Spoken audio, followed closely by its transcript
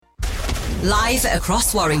Live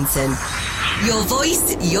across Warrington. Your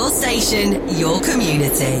voice, your station, your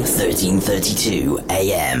community. 1332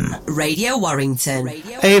 AM. Radio Warrington.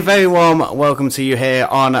 A very warm welcome to you here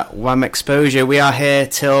on Wham Exposure. We are here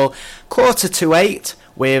till 7:45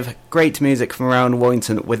 with great music from around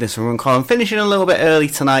Warrington with this run call. I'm finishing a little bit early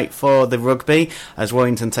tonight for the rugby as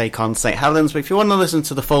Warrington take on St Helens, but if you want to listen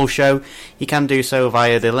to the full show, you can do so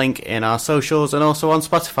via the link in our socials and also on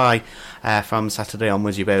Spotify. From Saturday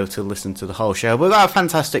onwards, you'll be able to listen to the whole show. But we've got a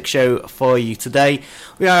fantastic show for you today.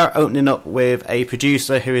 We are opening up with a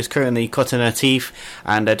producer who is currently cutting her teeth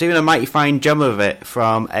and doing a mighty fine job of it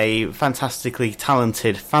from a fantastically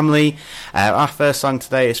talented family. Our first song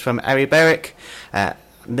today is from Ellie Berwick.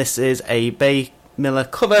 This is a Bay Miller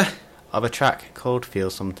cover of a track called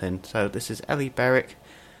Feel Something. So this is Ellie Berwick.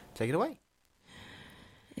 Take it away.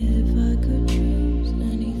 If I could choose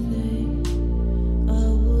anything, I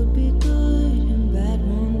would be good and bad.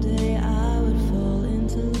 One day I would fall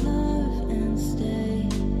into love and stay.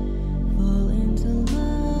 Fall into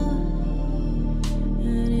love,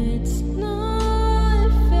 and it's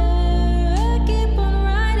not fair. I keep on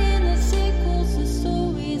writing the sequels to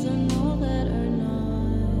stories I know that are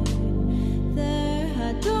not there.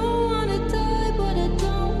 I don't wanna die, but I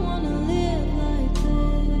don't wanna live like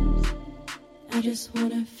this. I just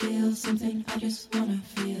wanna feel something, I just wanna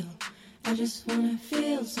feel. I just wanna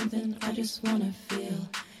feel something, I just wanna feel.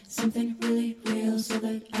 Something really real so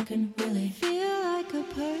that I can really feel like a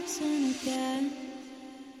person again.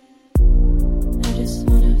 I just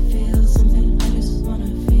wanna feel something, I just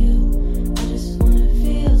wanna feel. I just wanna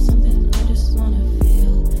feel something, I just wanna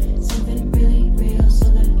feel. Something really real so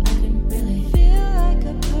that I can really feel like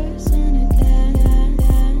a person again.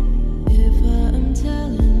 If I am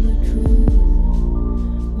telling the truth,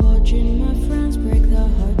 watching my friends break their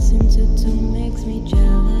hearts into two makes me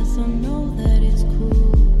jealous. I know that it's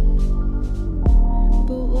cruel,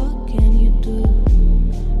 but what can you do?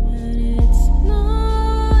 And it's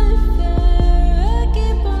not fair. I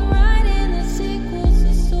keep on writing the sequels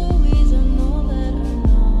to stories I know that are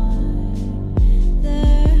not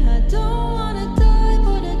there. I don't wanna die,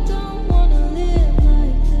 but I don't wanna live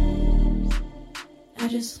like this. I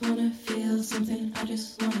just wanna feel something, I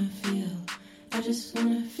just wanna feel. I just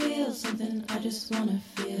wanna feel something, I just wanna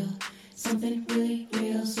feel. Something really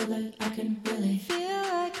real so that I can really feel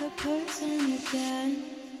like a person again.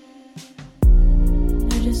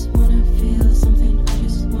 I just wanna feel something, I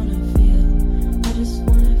just wanna feel. I just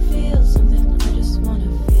wanna feel something, I just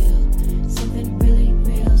wanna feel. Something really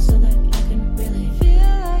real so that I can really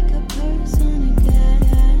feel like a person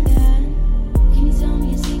again. Can you tell me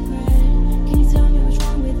a secret? Can you tell me what's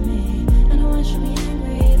wrong with me? I know I should be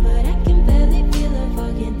angry, but I can barely feel a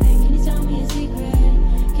fucking thing. Can you tell me a secret?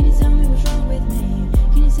 Can you tell me what's wrong with me?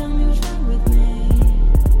 Can you tell me what's wrong with me?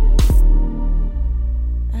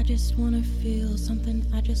 I just wanna feel something,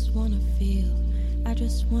 I just wanna feel. I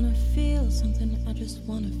just wanna feel something, I just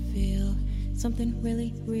wanna feel. Something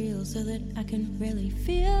really real so that I can really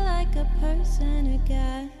feel like a person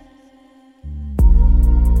again.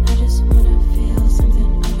 I just wanna feel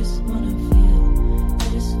something, I just wanna feel. I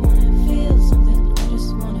just wanna feel something, I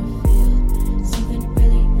just wanna feel. Something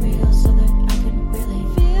really real so that I can really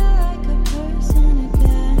feel like a person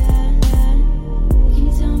again. Can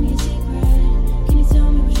you tell me a secret? Can you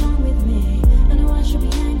tell me what's wrong with me? I know I should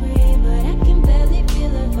be angry, but I can barely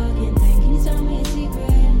feel a fucking thing. Can you tell me a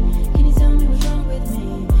secret? Can you tell me what's wrong with me?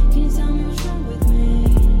 Can you tell me what's wrong with me?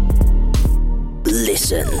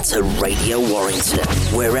 Listen to Radio Warrington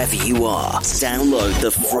wherever you are. Download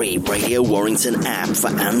the free Radio Warrington app for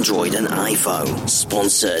Android and iPhone.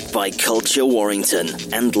 Sponsored by Culture Warrington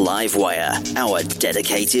and Livewire. Our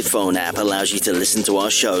dedicated phone app allows you to listen to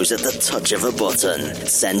our shows at the touch of a button.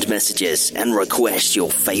 Send messages and request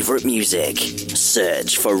your favorite music.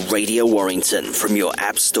 Search for Radio Warrington from your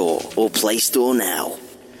App Store or Play Store now.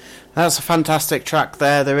 That's a fantastic track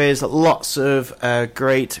there. There is lots of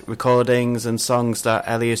great recordings and songs that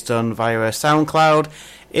Ellie has done via her SoundCloud.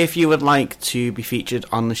 If you would like to be featured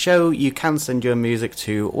on the show, you can send your music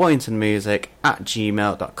to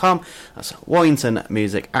warringtonmusic@gmail.com. That's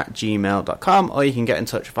warringtonmusic@gmail.com, or you can get in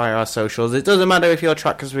touch via our socials. It doesn't matter if your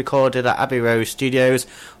track is recorded at Abbey Road Studios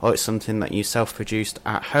or it's something that you self-produced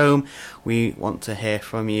at home. We want to hear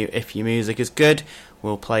from you. If your music is good,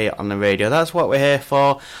 we'll play it on the radio. That's what we're here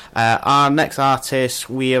for. Our next artist,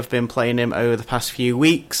 we have been playing him over the past few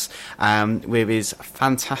weeks with his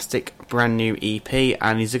fantastic brand new EP,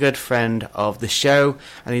 and he's a good friend of the show,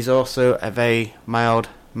 and he's also a very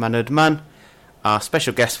mild-mannered man. Our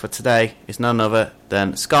special guest for today is none other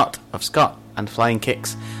than Scott of Scott and Flying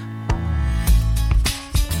Kicks.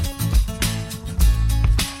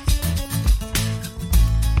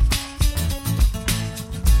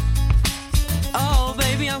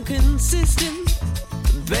 insisting,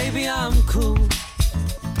 baby I'm cool.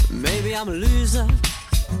 Maybe I'm a loser,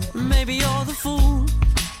 maybe you're the fool.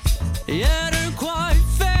 Yeah, I don't quite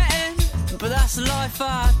fit in, but that's the life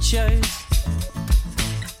I chose.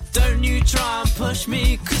 Don't you try and push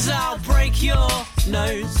me, 'cause I'll break your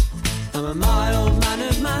nose. I'm a mild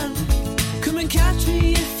mannered man, come and catch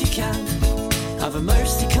me if you can. I've a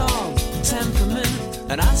mostly calm temperament,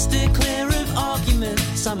 and I steer clear of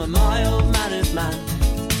arguments. I'm a mild mannered man,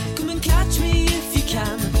 come and catch me if you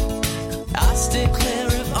can. I steer clear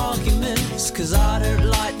of arguments, 'cause I don't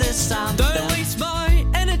like the sound of them. Don't waste my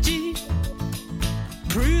energy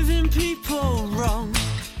proving people wrong.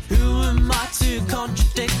 Who am I to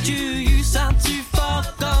contradict you? You sound too far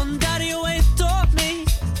gone. Daddy always taught me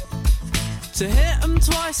to hit them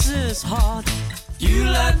twice as hard. You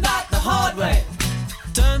learned that the hard way.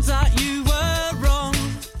 Turns out you were wrong.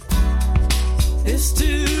 It's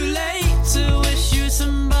too late to wish you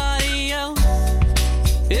somebody else.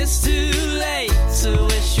 It's too late to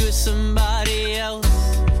wish you somebody else.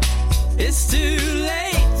 It's too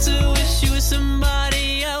late to wish you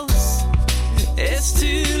somebody else. It's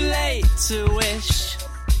too late to wish.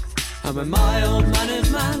 I'm a mild mannered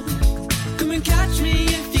man, come and catch me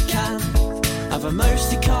if you can. I've a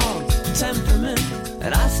mostly calm temperament,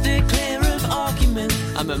 and I steer clear of argument.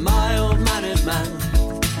 I'm a mild mannered man,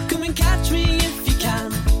 come and catch me if you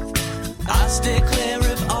can. I steer clear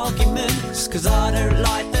of arguments, 'cause I don't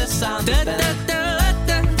like the sound of them.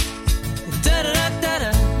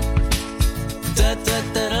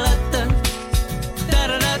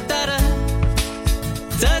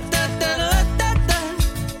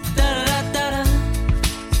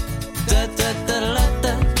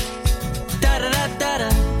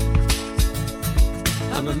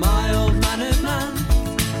 I'm a mild mannered man,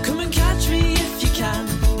 come and catch me if you can.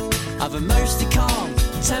 I've a mostly calm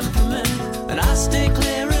temperament, and I stay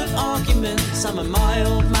clear of arguments. I'm a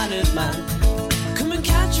mild mannered man, come and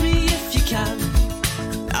catch me if you can.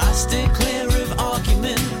 I stay clear of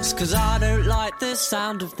arguments, 'cause I don't like the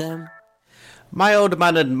sound of them. Mild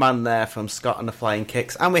mannered man there from Scott and the Flying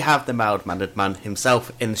Kicks, and we have the mild mannered man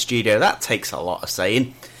himself in the studio. That takes a lot of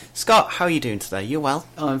saying. Scott, how are you doing today? You well?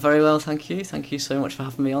 Oh, I'm very well, thank you. Thank you so much for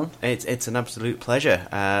having me on. It's an absolute pleasure.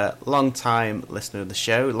 Long time listener of the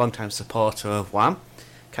show, long time supporter of Wham.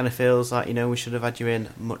 Kind of feels like, we should have had you in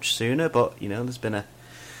much sooner, but, there's been a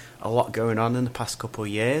lot going on in the past couple of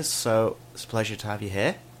years, so it's a pleasure to have you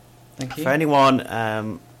here. Thank you. For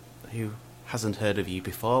anyone who hasn't heard of you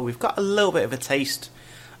before, we've got a little bit of a taste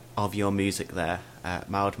of your music there.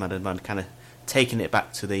 Mild Mannered Man, kind of taking it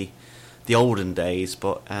back to the olden days,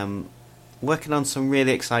 but working on some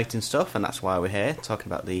really exciting stuff, and that's why we're here, talking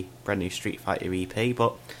about the brand new Street Fighter EP.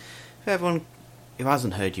 But for everyone who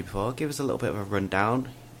hasn't heard you before, give us a little bit of a rundown.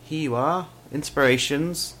 Here you are,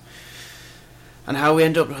 inspirations, and how we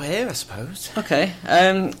end up here, I suppose. Okay,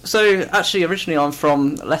 so actually originally I'm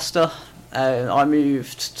from Leicester. I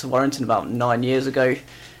moved to Warrington about 9 years ago.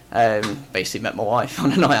 Basically met my wife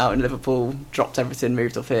on a night out in Liverpool, dropped everything,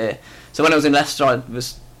 moved up here. So when I was in Leicester, I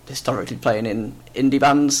was historically playing in indie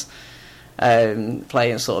bands,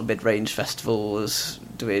 playing sort of mid-range festivals,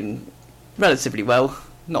 doing relatively well,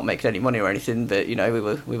 not making any money or anything, but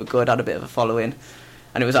we were good, had a bit of a following.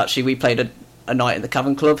 And it was actually, we played a night in the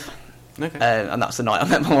Cavern Club, Okay. And that's the night I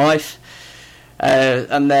met my wife.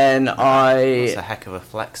 And then That's a heck of a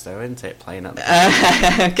flex though, isn't it, playing at the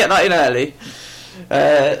get that in early.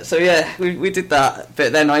 So yeah, we did that,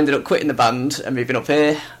 but then I ended up quitting the band and moving up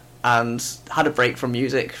here, and had a break from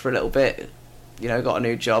music for a little bit, got a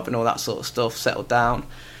new job and all that sort of stuff, settled down,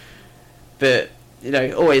 but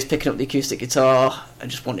always picking up the acoustic guitar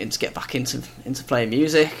and just wanting to get back into playing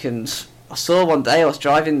music. And I saw one day, I was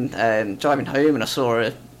driving home, and I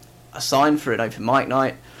saw a sign for an open mic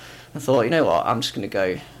night. I thought, you know what, I'm just going to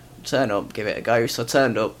go turn up, give it a go. So I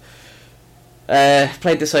turned up,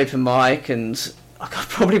 played this open mic, and I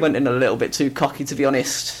probably went in a little bit too cocky, to be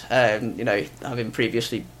honest. Having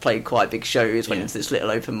previously played quite big shows, went into this little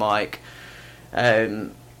open mic,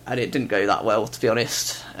 and it didn't go that well, to be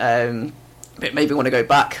honest. But maybe want to go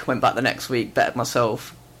back. Went back the next week, bettered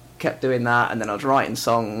myself, kept doing that, and then I was writing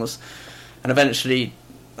songs, and eventually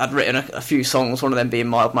I'd written a few songs, one of them being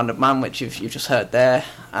Mild Mannered Man, which you've just heard there,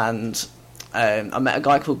 and I met a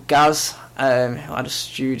guy called Gaz, who had a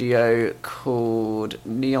studio called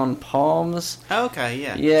Neon Palms. Oh, okay,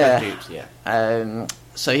 yeah. Yeah. Dupes, yeah.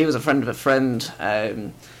 So he was a friend of a friend.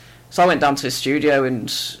 So I went down to his studio,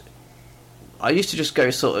 and I used to just go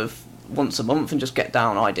sort of once a month and just get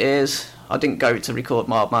down ideas. I didn't go to record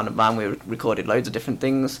Mild Mannered Man, we recorded loads of different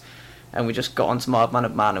things, and we just got onto Mild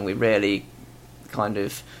Mannered Man, and we really kind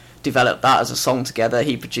of developed that as a song together.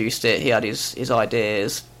 He produced it, he had his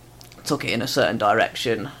ideas, took it in a certain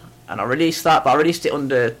direction, and I released that, but I released it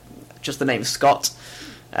under just the name Scott.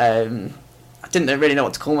 I didn't really know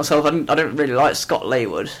what to call myself. I don't really like Scott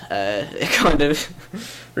Laywood. It kind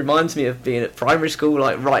of reminds me of being at primary school,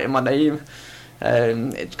 like writing my name.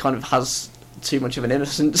 It kind of has too much of an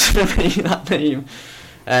innocence for me, that name.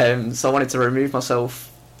 So I wanted to remove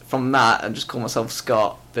myself from that and just call myself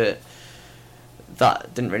Scott, but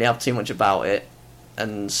that didn't really have too much about it.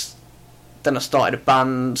 And then I started a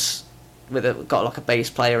band got like a bass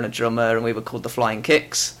player and a drummer, and we were called the Flying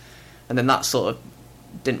Kicks. And then that sort of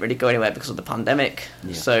didn't really go anywhere because of the pandemic.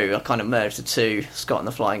 Yeah. So I kind of merged the two, Scott and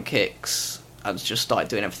the Flying Kicks, and just started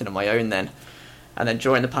doing everything on my own then. And then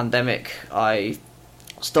during the pandemic, I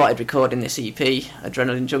started recording this EP,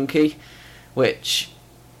 Adrenaline Junkie, which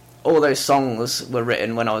all those songs were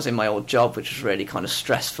written when I was in my old job, which was really kind of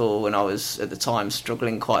stressful, and I was at the time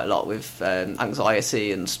struggling quite a lot with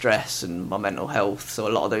anxiety and stress and my mental health. So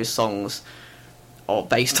a lot of those songs are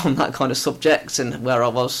based on that kind of subject and where I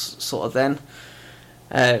was sort of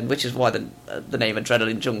then, which is why the name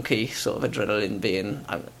Adrenaline Junkie, sort of adrenaline being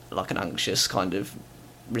like an anxious kind of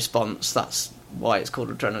response. That's why it's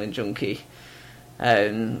called Adrenaline Junkie.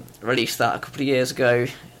 Released that a couple of years ago.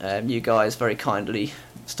 You guys very kindly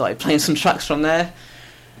started playing some tracks from there,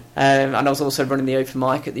 and I was also running the open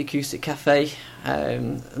mic at the Acoustic Cafe,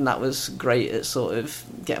 and that was great at sort of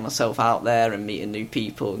getting myself out there and meeting new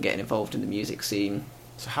people and getting involved in the music scene.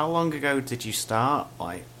 So how long ago did you start,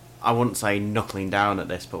 like, I wouldn't say knuckling down at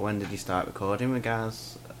this, but when did you start recording with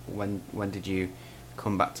guys? When did you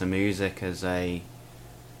come back to music as a,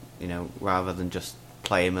 rather than just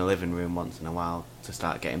play in the living room once in a while, to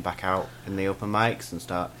start getting back out in the open mics and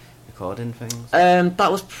start recording things?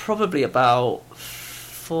 That was probably about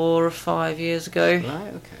 4 or 5 years ago.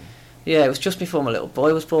 Right, okay. Yeah, it was just before my little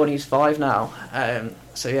boy was born. He's 5 now.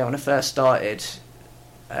 So yeah, when I first started,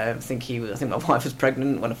 I think my wife was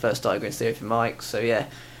pregnant when I first started going to the open mics. So yeah,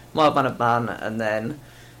 Mild Mannered Man, and then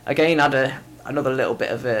again had another little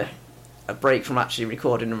bit of a break from actually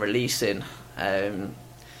recording and releasing.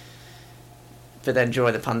 But then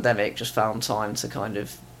during the pandemic, just found time to kind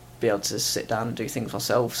of be able to sit down and do things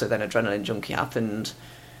myself. So then Adrenaline Junkie happened,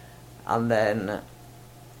 and then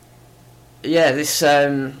this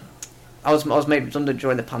I was made redundant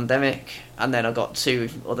during the pandemic, and then I got 2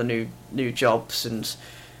 other new jobs and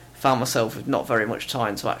found myself with not very much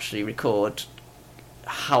time to actually record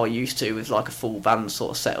how I used to, with like a full band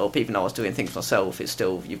sort of setup. Even though I was doing things myself, it's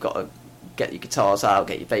still, you've got to get your guitars out,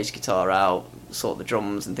 get your bass guitar out, sort the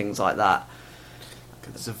drums and things like that.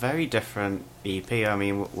 It's a very different EP. I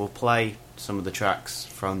mean, we'll play some of the tracks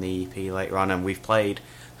from the EP later on, and we've played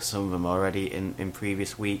some of them already in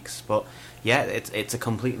previous weeks. But yeah, it's a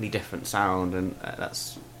completely different sound, and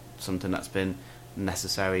that's something that's been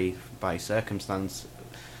necessary by circumstance.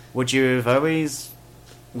 Were you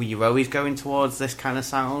always going towards this kind of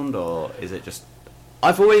sound, or is it just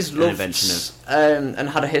I've always loved invention and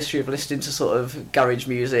had a history of listening to sort of garage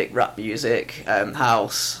music, rap music,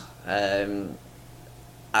 house,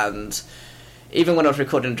 and even when I was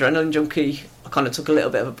recording Adrenaline Junkie, I kind of took a little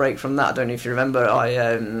bit of a break from that. I don't know if you remember, I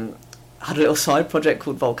had a little side project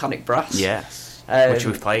called Volcanic Brass. Yes, which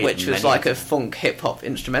we've played. Which was like a funk hip-hop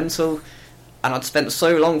instrumental. And I'd spent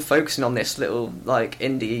so long focusing on this little like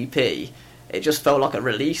indie EP, it just felt like a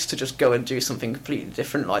release to just go and do something completely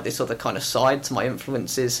different, like this other kind of side to my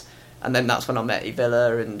influences. And then that's when I met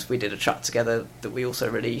Evilla, and we did a track together that we also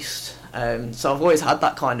released. So I've always had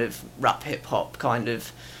that kind of rap hip-hop kind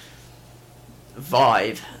of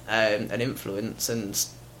vibe and influence. And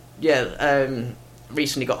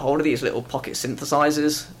recently got hold of these little pocket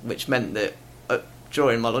synthesizers, which meant that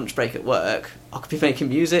during my lunch break at work I could be making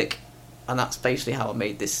music, and that's basically how I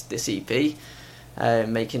made this EP,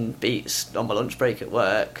 making beats on my lunch break at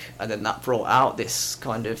work. And then that brought out this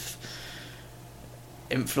kind of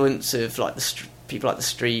influence of like people like the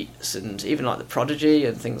Streets and even like the Prodigy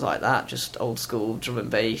and things like that, just old school drum and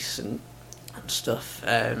bass and stuff,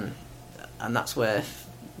 and that's where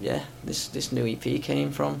this new EP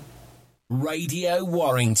came from. Radio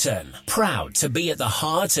Warrington, proud to be at the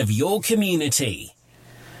heart of your community.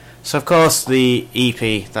 So of course the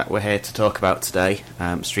EP that we're here to talk about today,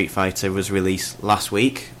 Street Fighter, was released last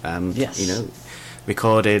week. Yes.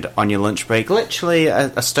 Recorded on your lunch break, literally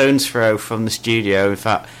a stone's throw from the studio. In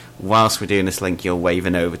fact, whilst we're doing this link, you're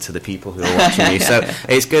waving over to the people who are watching you. So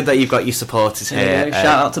it's good that you've got your supporters here. Shout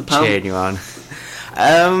out to Pam. Cheering you on.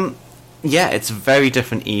 It's a very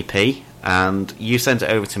different EP, and you sent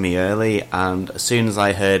it over to me early, and as soon as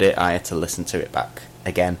I heard it, I had to listen to it back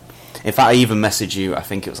again. In fact, I even messaged you, I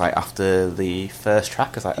think it was like after the first track,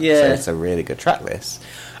 I was like, Yeah. it's a really good track, this.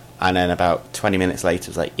 And then about 20 minutes later, it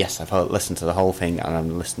was like, yes, I've listened to the whole thing and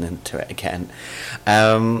I'm listening to it again.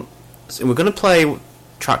 So we're going to play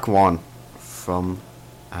track 1 from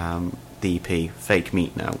the EP, Fake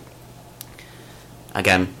Meat now.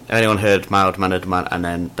 Again, if anyone heard Mild Mannered Man, and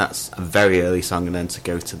then that's a very early song, and then to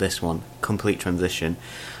go to this one, complete transition.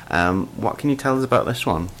 What can you tell us about this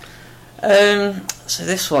one? So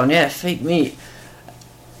this one, yeah, Fake Meat.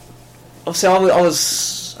 Obviously, I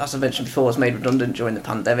was, as I mentioned before, I was made redundant during the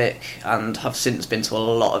pandemic and have since been to a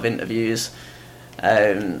lot of interviews.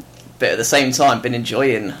 But at the same time, been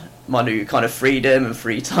enjoying my new kind of freedom and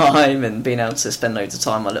free time and being able to spend loads of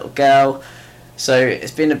time with my little girl. So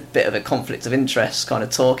it's been a bit of a conflict of interest, kind of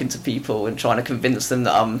talking to people and trying to convince them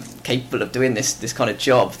that I'm capable of doing this kind of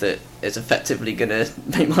job that is effectively going to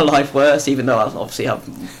make my life worse, even though I obviously have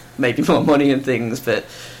maybe more money and things. But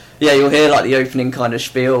yeah, you'll hear like the opening kind of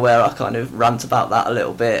spiel where I kind of rant about that a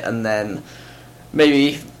little bit, and then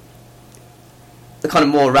maybe the kind of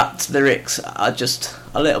more rapped lyrics are just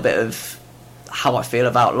a little bit of how I feel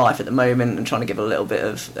about life at the moment and trying to give a little bit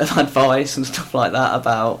of advice and stuff like that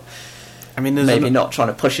about... I mean, there's maybe not trying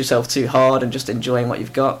to push yourself too hard and just enjoying what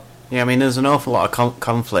you've got. Yeah, I mean, there's an awful lot of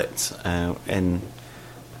conflict in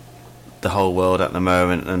the whole world at the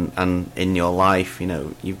moment, and in your life. You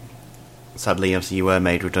know, sadly, obviously, you were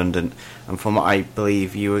made redundant, and from what I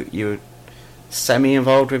believe, you were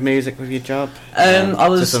semi-involved with music with your job. I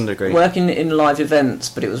was to some degree working in live events,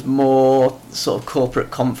 but it was more sort of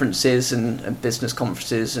corporate conferences and business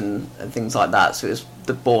conferences and things like that. So it was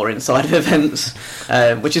the boring side of events,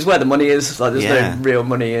 which is where the money is. Like, there's no real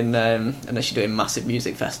money in unless you're doing massive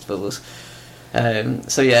music festivals.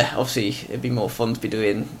 So yeah, obviously it'd be more fun to be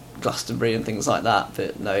doing Glastonbury and things like that.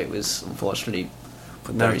 But no, it was unfortunately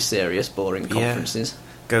very serious, boring conferences.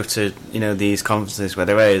 Go to these conferences where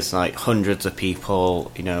there is like hundreds of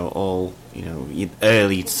people, all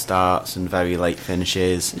early starts and very late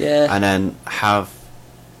finishes, and then have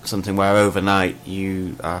something where overnight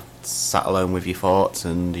you are sat alone with your thoughts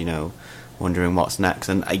and wondering what's next.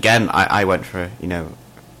 And again, I went for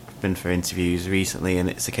been for interviews recently, and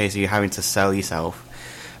it's a case of you having to sell yourself,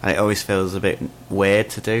 and it always feels a bit weird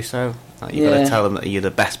to do so. Like, you've got to tell them that you're the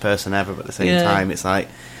best person ever, but at the same time it's like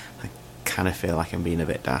kind of feel like I'm being a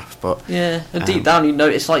bit daft, but and deep down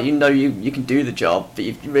it's like you can do the job, but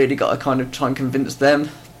you've really got to kind of try and convince them.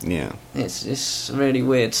 It's a really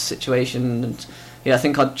weird situation, and I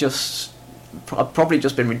think I'd probably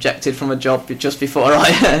just been rejected from a job just before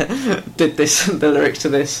I did the lyrics to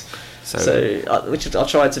this, which I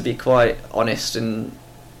tried to be quite honest and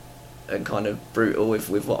kind of brutal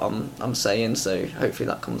with what I'm saying, so hopefully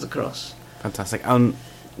that comes across. Fantastic.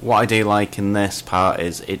 What I do like in this part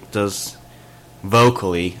is it does,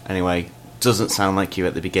 vocally anyway, doesn't sound like you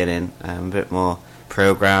at the beginning, a bit more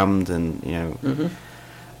programmed, and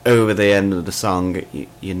over the end of the song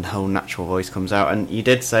your whole natural voice comes out, and you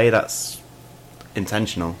did say that's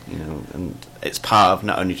intentional, and it's part of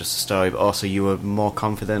not only just the story, but also you were more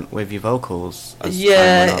confident with your vocals as time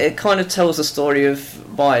went on. It kind of tells the story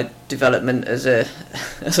of my development as a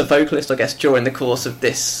vocalist, I guess, during the course of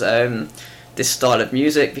this style of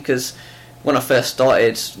music, because when I first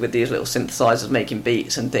started with these little synthesizers making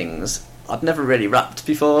beats and things, I'd never really rapped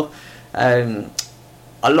before. A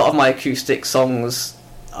lot of my acoustic songs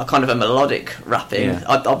are kind of a melodic rapping.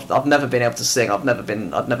 I've never been able to sing. I'd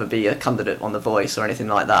never be a candidate on The Voice or anything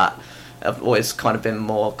like that. I've always kind of been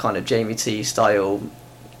more kind of Jamie T style,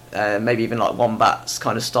 maybe even like Wombats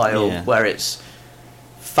kind of style, where it's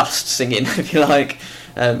fast singing, if you like,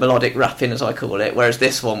 melodic rapping as I call it, whereas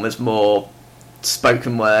this one was more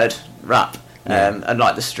spoken word rap, and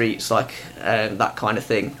like the streets, like that kind of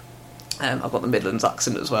thing. I've got the Midlands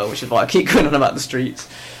accent as well, which is why I keep going on about the streets.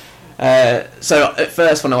 So at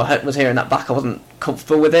first, when I was hearing that back, I wasn't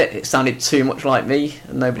comfortable with it. It sounded too much like me,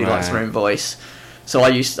 and nobody likes their own voice. So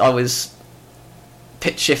I was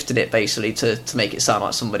pitch shifting it basically to make it sound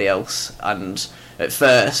like somebody else. And at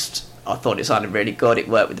first, I thought it sounded really good. It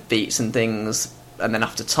worked with the beats and things. And then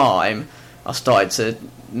after time, I started to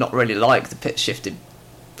not really like the pitch shifted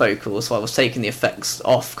vocals, so I was taking the effects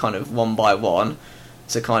off kind of one by one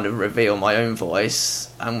to kind of reveal my own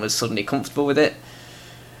voice, and was suddenly comfortable with it.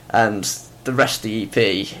 And the rest of the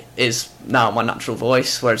EP is now my natural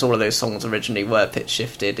voice, whereas all of those songs originally were pitch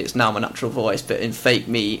shifted. It's now my natural voice, but in Fake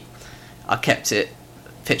Meat I kept it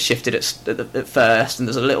pitch shifted at first, and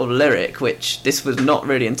there's a little lyric, which this was not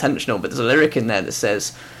really intentional, but there's a lyric in there that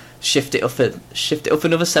says shift it up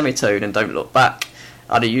another semitone and don't look back.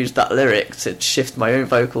 I'd have used that lyric to shift my own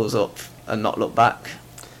vocals up and not look back.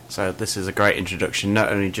 So this is a great introduction,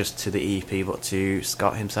 not only just to the EP, but to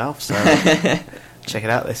Scott himself. So check it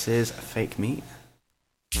out. This is Fake Meat.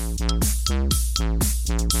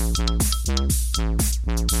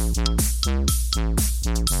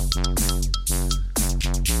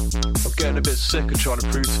 I'm getting a bit sick of trying to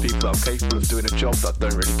prove to people that I'm capable of doing a job that I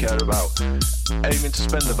don't really care about. Aiming to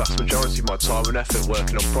spend the vast majority of my time and effort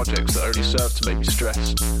working on projects that only serve to make me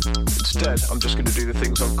stress. Instead, I'm just going to do the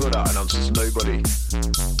things I'm good at and answer to nobody.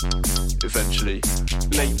 Eventually.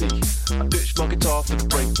 Lately, I ditched my guitar for the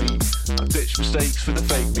breakbeat. I ditched mistakes for the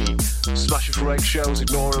fake me. Smashing for eggshells,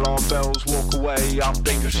 ignore alarm bells, walk away, I'm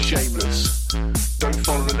dangerous and shameless. Don't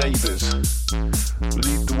follow the neighbours.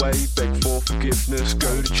 Lead the way, beg for forgiveness,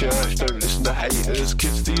 go to church, don't listen to haters.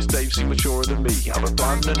 Kids these days seem maturer than me. Have a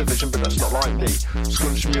plan and a vision, but that's not like me.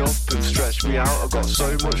 Scrunch me up and stretch me out. I've got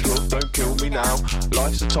so much love, don't kill me now.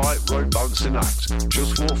 Life's a tightrope balancing act.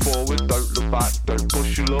 Just walk forward, don't look back. Don't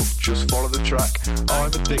push your luck, just follow the track.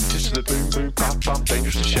 I'm addicted to the boom boom bap bap,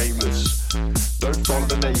 dangerous and shameless. Don't follow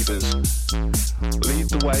the neighbours. Lead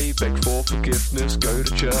the way, beg for forgiveness, go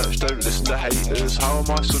to church, don't listen to haters. How am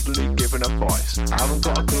I suddenly giving advice? I haven't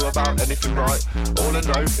got a clue about anything right. All I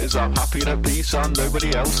know is I'm happy and at peace, and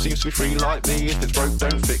nobody else seems to be free like me. If it's broke,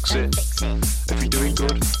 don't fix it. If you're doing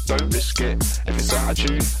good, don't risk it. If it's out of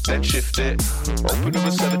tune, then shift it. Up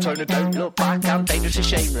another serotonin, don't look back, I'm dangerous and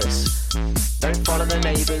shameless. Don't follow the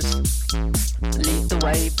neighbours. Lead the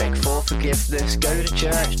way, beg for forgiveness, go to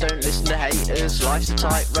church, don't listen to haters. Life's a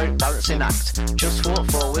tightrope balancing act. Just walk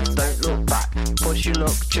forward, don't look back. Push your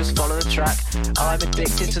luck, just follow the track. I'm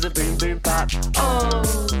addicted to the boom boom bap. Oh,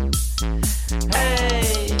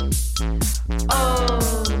 hey, oh,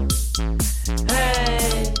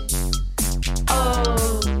 hey, oh,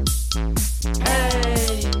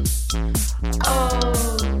 hey,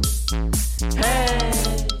 oh, hey,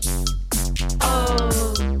 oh,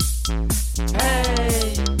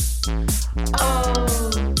 hey, oh,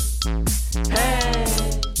 hey.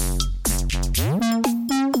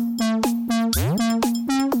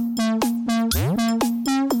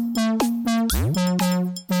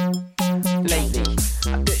 Lately,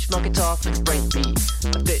 I've ditched my guitar for the breakbeat.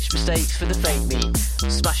 I've ditched mistakes for the fake me.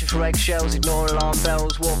 Smashing for eggshells, ignore alarm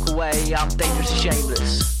bells, walk away, I'm dangerous and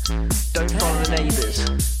shameless. Don't follow the neighbours.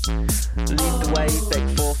 Lead the way, beg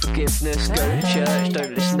for forgiveness, go to church,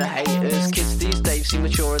 don't listen to haters. Kids these days seem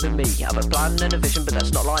maturer than me. Have a plan and a vision, but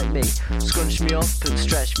that's not like me. Scrunch me up and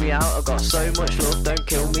stretch me out. I've got so much love, don't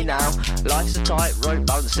kill me now. Life's a tightrope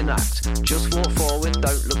balancing act. Just walk forward,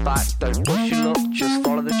 don't look back. Don't push your luck, just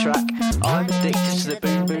follow the track. I'm addicted to the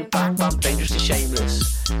boom boom bap, I'm dangerous and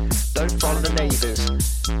shameless. Don't follow the neighbours.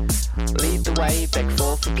 Lead the way, beg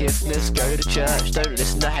for forgiveness, go to church, don't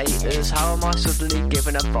listen to haters. How am I suddenly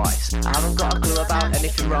giving advice? I haven't got a clue about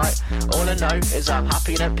anything right. All I know is I'm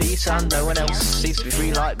happy and at peace, and no one else seems to be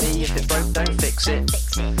free like me. If it's broke, don't fix it.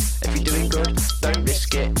 If you're doing good, don't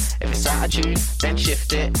risk it. If it's out of tune, then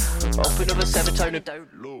shift it. Up another serotonin,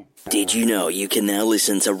 don't look. Did you know you can now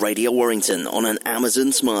listen to Radio Warrington on an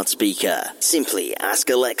Amazon smart speaker? Simply ask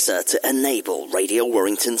Alexa to enable Radio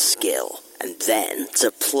Warrington's skill, and then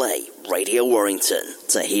to play Radio Warrington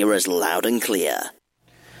to hear us loud and clear.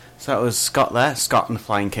 So that was Scott there, Scott and the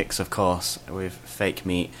Flying Kicks, of course, with Fake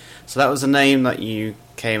Meat. So that was a name that you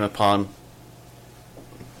came upon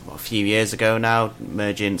a few years ago now,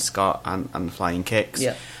 merging Scott and the Flying Kicks.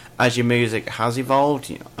 Yeah. As your music has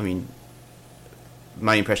evolved, I mean,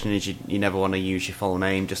 my impression is you never want to use your full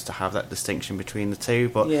name just to have that distinction between the two,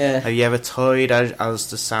 but Yeah. have you ever toyed as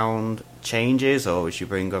the sound changes, or would you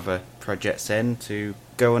bring other projects in to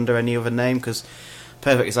go under any other name? Because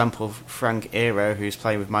perfect example, Frank Hero, who's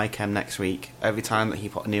playing with My Chem next week, every time that he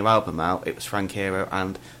put a new album out, it was Frank Hero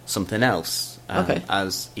and something else, Okay.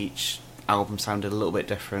 as each album sounded a little bit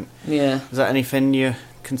different. Yeah. Is that anything you're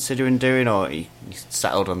considering doing, or you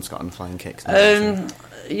settled on Scott and the Flying Kicks now?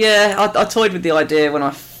 Yeah, I toyed with the idea when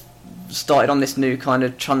I started on this new kind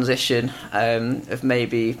of transition of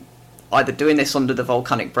maybe either doing this under the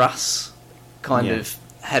Volcanic Brass kind of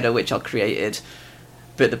header which I created,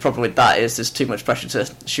 but the problem with that is there's too much pressure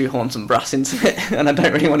to shoehorn some brass into it, and I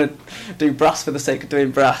don't really want to do brass for the sake of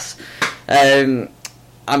doing brass. And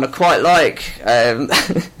I quite like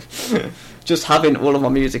just having all of my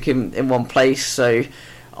music in one place, so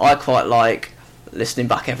I quite like listening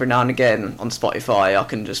back every now and again on Spotify. I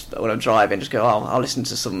can just, when I'm driving, just go, I'll listen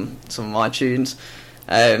to some of my tunes,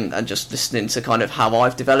 and just listening to kind of how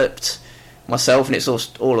I've developed myself, and it's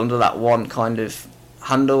all under that one kind of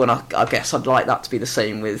handle. And I guess I'd like that to be the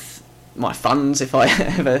same with my fans. If I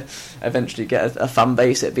ever eventually get a fan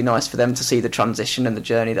base, it'd be nice for them to see the transition and the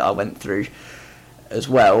journey that I went through. as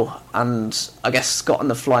well. And I guess Scott and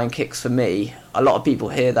the Flying Kicks for me, a lot of people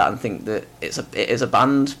hear that and think that it is a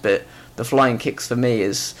band, but the Flying Kicks for me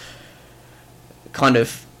is kind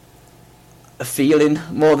of a feeling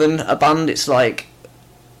more than a band. It's like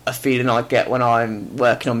a feeling I get when I'm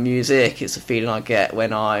working on music. It's a feeling I get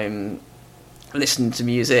when I'm listening to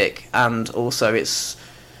music, and also it's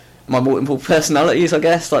my multiple personalities, I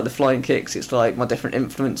guess. Like the Flying Kicks, it's like my different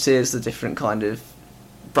influences, the different kind of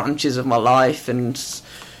branches of my life, and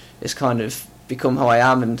it's kind of become who I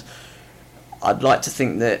am. And I'd like to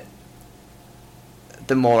think that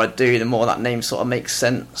the more I do, the more that name sort of makes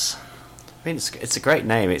sense. I mean, it's a great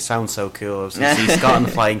name. It sounds so cool. So you see Scott and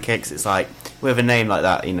the Flying Kicks. It's like, with a name like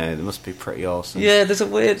that, you know, it must be pretty awesome. Yeah, there's a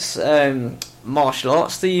weird martial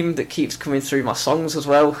arts theme that keeps coming through my songs as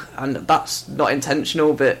well, and that's not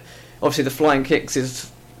intentional. But obviously, the Flying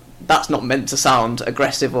Kicks that's not meant to sound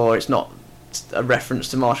aggressive, or it's not a reference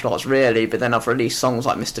to martial arts really. But then I've released songs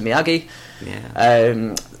like Mr.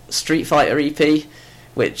 Miyagi, Street Fighter EP,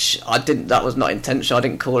 which that was not intentional. I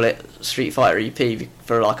didn't call it Street Fighter EP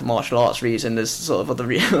for like a martial arts reason. There's sort of other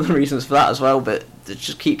reasons for that as well, but they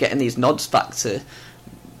just keep getting these nods back to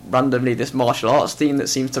randomly this martial arts theme that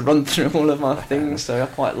seems to run through all of my things, so I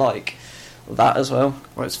quite like that as well.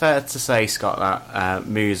 Well, it's fair to say, Scott, that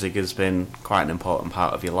music has been quite an important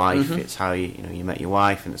part of your life. Mm-hmm. It's how you met your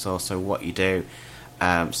wife, and it's also what you do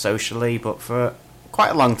socially, but for quite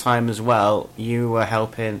a long time as well, you were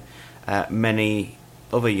helping many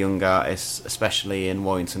other young artists, especially in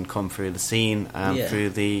Warrington, come through the scene through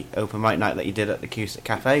the open mic night that you did at the Acoustic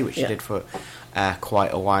Cafe, which you did for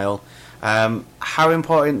quite a while. How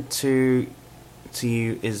important to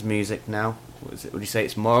you is music now? Would you say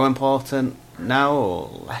it's more important now,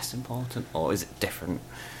 or less important, or is it different?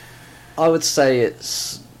 I would say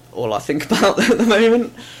it's all I think about at the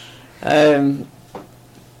moment.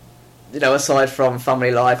 Aside from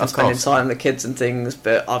family life and spending time with the kids and things,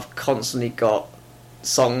 but I've constantly got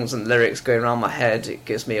songs and lyrics going around my head. It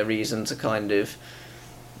gives me a reason to kind of,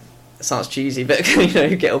 it sounds cheesy, but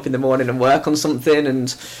get up in the morning and work on something,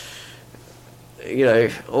 and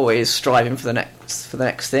always striving for the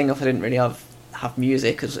next thing. If I didn't really have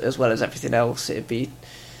music as well as everything else, it'd be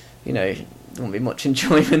there wouldn't be much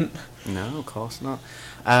enjoyment. No, of course not.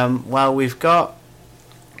 Well, we've got,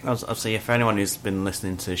 obviously, for anyone who's been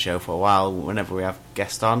listening to the show for a while, whenever we have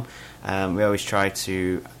guests on, we always try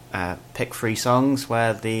to pick 3 songs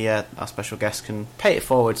where our special guest can pay it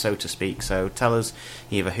forward, so to speak. So tell us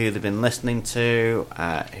either who they've been listening to,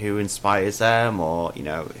 who inspires them, or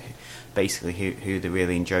basically who they're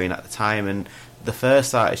really enjoying at the time. And the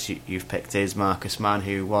first artist you've picked is Marcus Mann,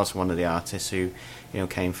 who was one of the artists who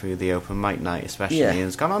came through the open mic night especially, and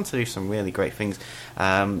has gone on to do some really great things.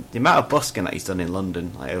 The amount of busking that he's done in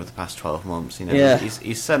London over the past 12 months,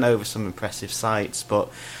 he's sent over some impressive sights. But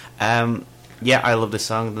I love this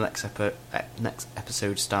song. The next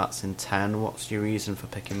episode starts in 10. What's your reason for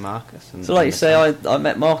picking Marcus? So like you say, I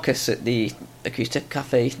met Marcus at the Acoustic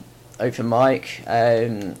Cafe open mic,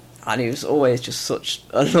 and he was always just such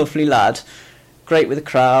a lovely lad, great with the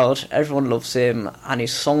crowd, everyone loves him, and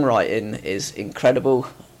his songwriting is incredible.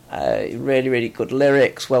 Really, really good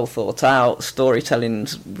lyrics, well thought out,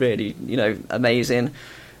 storytelling's really, amazing.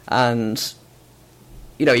 And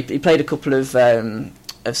he played a couple of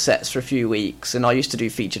sets for a few weeks, and I used to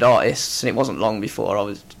do featured artists, and it wasn't long before I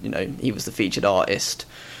was, he was the featured artist.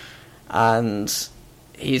 And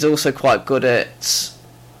he's also quite good at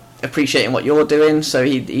appreciating what you're doing, so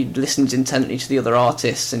he listens intently to the other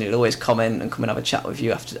artists, and he'll always comment and come and have a chat with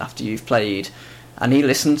you after you've played. And he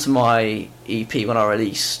listened to my EP when I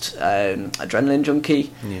released Adrenaline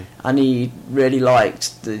Junkie, and he really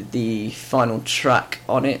liked the final track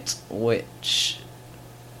on it, which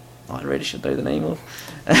I really should know the name of.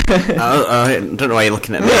 I don't know why you're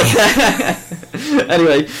looking at me.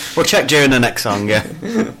 Anyway, we'll check during the next song.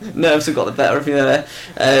 Nerves have got the better of me there.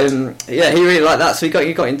 He really liked that, so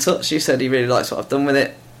he got in touch. He said he really likes what I've done with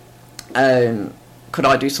it. Could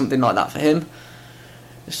I do something like that for him?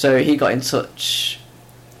 So he got in touch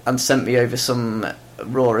and sent me over some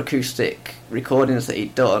raw acoustic recordings that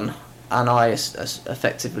he'd done, and I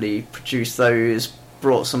effectively produced those,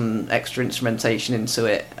 brought some extra instrumentation into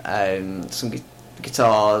it, some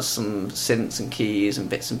guitars, some synths and keys and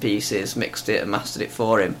bits and pieces, mixed it and mastered it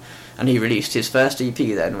for him, and he released his first EP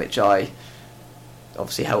then, which I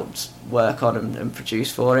obviously helped work on and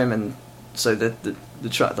produce for him. And so the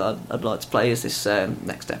track that I'd like to play is this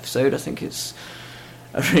next episode. I think it's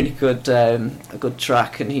a really good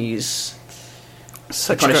track, and he's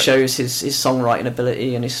kind of shows his songwriting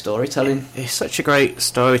ability and his storytelling. He's such a great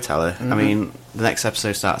storyteller. I mean, the next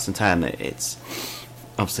episode starts in 10. It's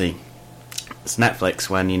obviously it's Netflix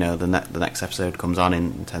when, you know, the next episode comes on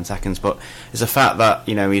in 10 seconds, but it's the fact that,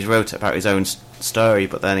 you know, he's wrote about his own story,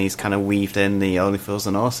 but then he's kind of weaved in the Only Fools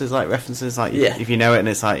and Horses like references, like if you know it, and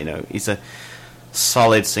it's like, you know, he's a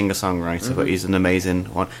solid singer-songwriter, but he's an amazing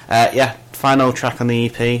one. Final track on the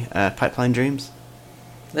EP, Pipeline Dreams.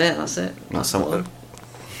 Yeah, that's it. That's the one.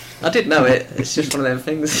 I did know it. It's just one of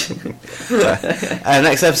them things.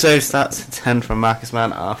 Next episode starts at 10 from Marcus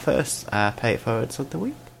Mann, our first Pay It Forwards of the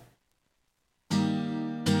week.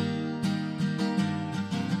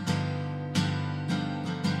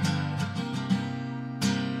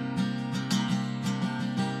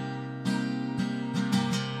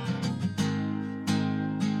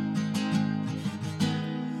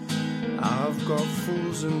 I've got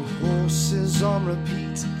fools and horses on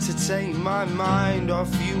repeat to take my mind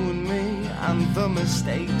off you and me and the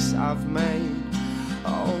mistakes I've made.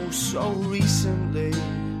 Oh, so recently,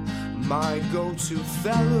 my go-to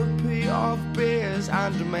therapy of beers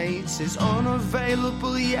and mates is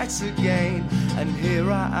unavailable yet again. And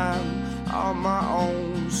here I am on my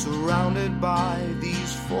own, surrounded by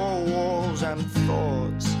these four walls and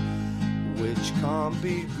thoughts, which can't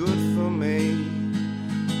be good for me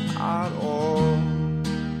at all.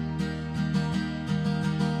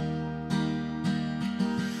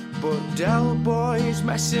 But Del Boy's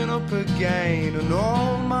messing up again, and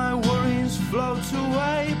all my worries float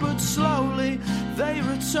away, but slowly they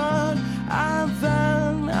return, and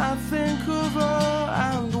then I think of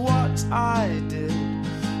her and what I did,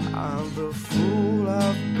 and the fool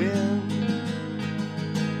I've been.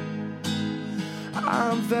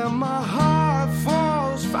 And then my heart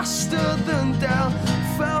falls faster than Del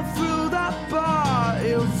fell through that bar.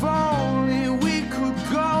 If only we could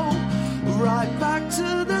go right back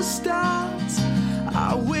to the start.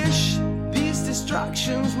 I wish these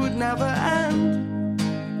distractions would never end.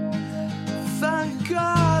 Thank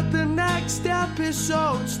God the next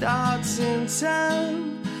episode starts in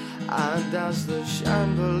 10. And as the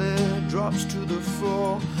chandelier drops to the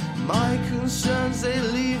floor, my concerns, they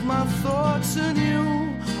leave my thoughts, and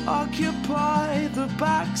you occupy the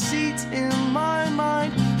back seat in my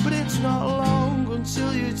mind. But it's not long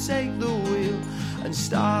until you take the wheel and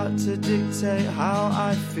start to dictate how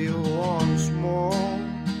I feel once more.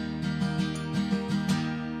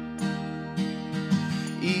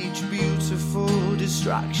 Each beautiful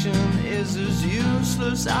distraction is as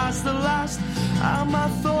useless as the last, and my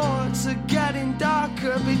thoughts are getting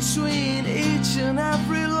darker between each and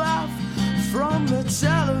every laugh from the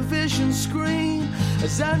television screen,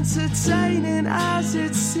 as entertaining as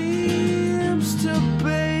it seems to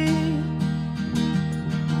be.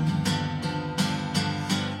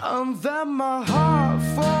 And then my heart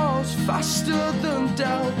falls faster than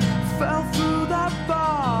Del fell through that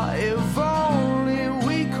bar. If only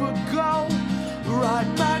we could go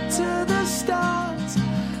right back to the start.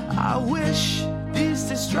 I wish these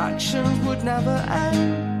distractions would never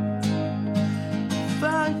end.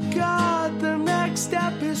 Thank God the next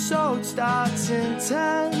episode starts in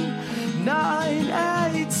 10.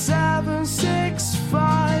 9, 8, 7, 6,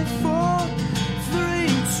 5, 4, 3,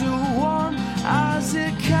 2, 1. As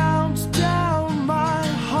it counts down, my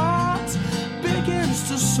heart begins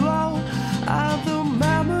to slow, and the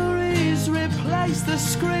memories replace the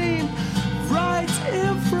screen. Right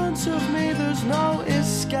in front of me, there's no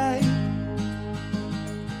escape.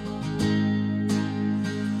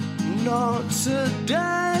 Not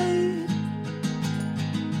today.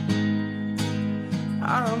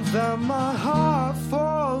 And then my heart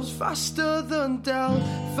falls faster than Del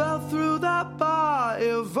fell through that bar.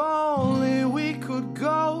 If only we could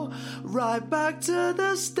go right back to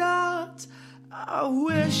the start. I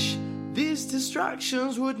wish these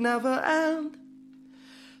distractions would never end.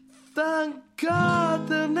 Thank God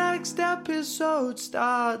the next episode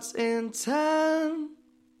starts in 10.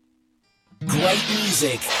 Great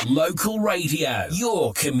music, local radio,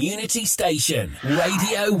 your community station,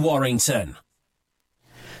 Radio Warrington.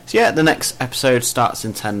 So yeah, the next episode starts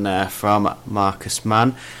in 10 there from Marcus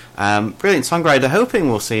Mann. Brilliant songwriter, hoping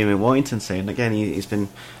we'll see him in Warrington soon. Again, he's been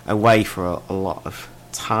away for a lot of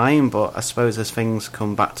time, but I suppose as things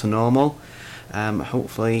come back to normal,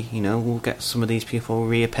 hopefully, you know, we'll get some of these people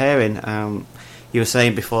reappearing. You were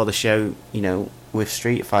saying before the show, you know, with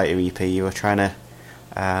Street Fighter EP, you were trying to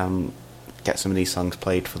get some of these songs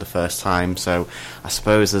played for the first time, so I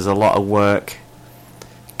suppose there's a lot of work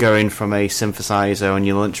going from a synthesizer on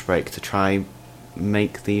your lunch break to try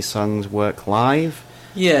make these songs work live.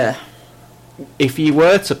 Yeah. If you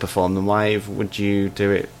were to perform them live, would you do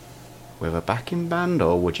it with a backing band,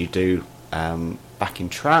 or would you do backing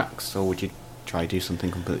tracks, or would you try to do something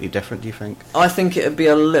completely different, do you think? I think it would be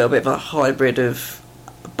a little bit of a hybrid of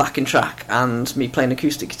backing track and me playing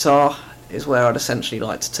acoustic guitar is where I'd essentially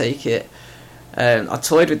like to take it. I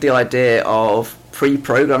toyed with the idea of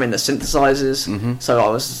pre-programming the synthesizers,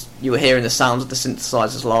 so you were hearing the sounds of the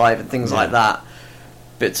synthesizers live and things like that,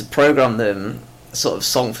 but to program them sort of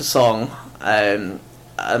song for song and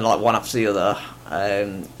like one after the other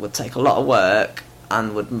would take a lot of work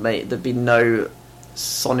and would make there'd be no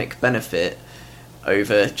sonic benefit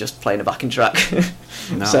over just playing a backing track.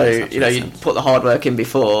 So you'd put the hard work in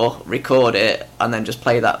before, record it, and then just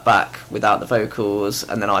play that back without the vocals,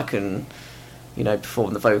 and then I can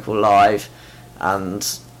perform the vocal live. And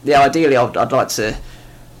ideally I'd like to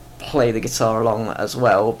play the guitar along as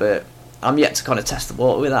well, but I'm yet to kind of test the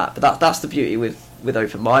water with that. But that's the beauty with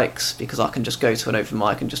open mics, because I can just go to an open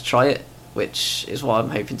mic and just try it, which is what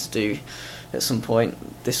I'm hoping to do at some point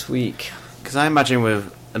this week. Because I imagine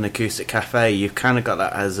with an acoustic cafe, you've kind of got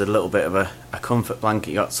that as a little bit of a comfort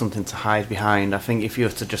blanket. You got something to hide behind. I think if you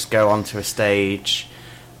were to just go onto a stage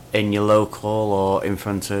in your local or in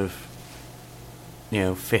front of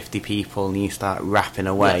 50 people and you start rapping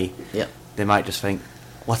away, they might just think,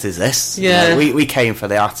 what is this? Yeah, we came for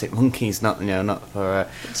the Arctic Monkeys, not for.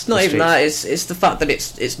 It's not even that. It's the fact that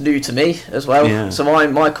it's new to me as well. Yeah. So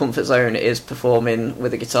my comfort zone is performing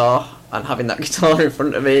with a guitar and having that guitar in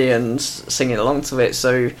front of me and singing along to it.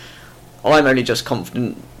 So I'm only just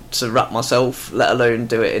confident to rap myself, let alone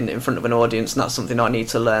do it in front of an audience, and that's something I need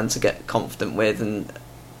to learn to get confident with. And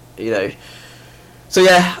so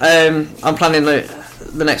I'm planning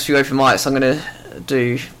the next few open mics. I'm going to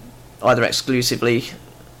do either exclusively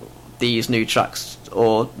these new tracks,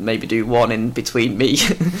 or maybe do one in between me,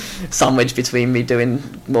 sandwich between me doing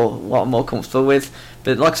what I'm more comfortable with.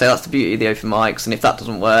 But like I say, that's the beauty of the open mics, and if that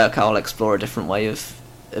doesn't work, I'll explore a different way of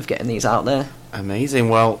getting these out there. Amazing.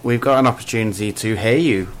 Well, we've got an opportunity to hear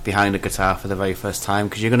you behind a guitar for the very first time,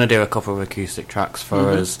 because you're going to do a couple of acoustic tracks for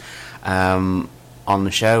us on the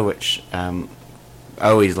show, which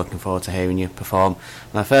always looking forward to hearing you perform.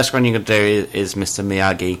 And the first one you're going to do is Mr.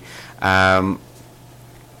 Miyagi.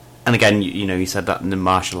 And again, you said that in the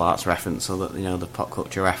martial arts reference, or that the pop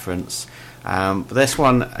culture reference. But this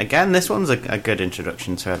one's a good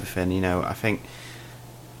introduction to everything. I think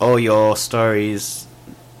all your stories,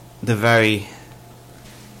 they're very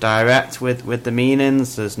direct with the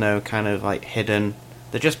meanings. There's no kind of like hidden.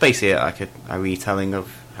 They're just basically like a retelling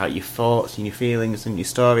of how your thoughts and your feelings and your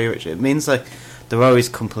story, which it means like they're always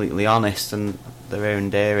completely honest and they're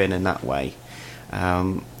endearing in that way.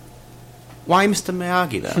 Why Mr.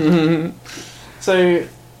 Miyagi then? So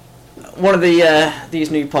one of these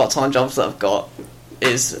new part-time jobs that I've got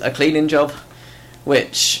is a cleaning job,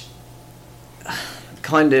 which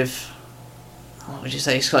kind of, what would you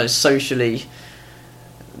say, it's kind of socially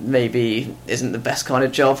maybe isn't the best kind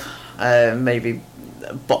of job. Maybe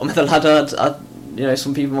bottom of the ladder,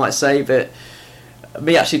 some people might say, but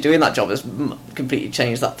me actually doing that job has completely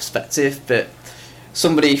changed that perspective. But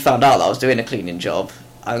somebody found out that I was doing a cleaning job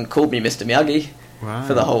and called me Mr. Miyagi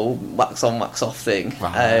for the whole wax on, wax off thing.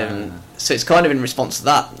 So it's kind of in response to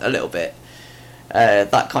that a little bit.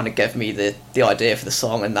 That kind of gave me the idea for the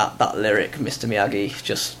song, and that lyric, Mr. Miyagi,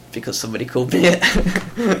 just because somebody called me it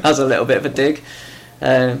as a little bit of a dig.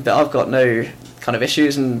 But I've got no kind of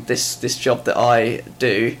issues, and this job that I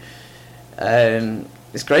do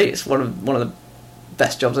is great. It's one of the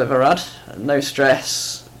best jobs I've ever had. No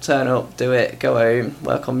stress, turn up, do it, go home,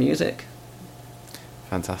 work on music.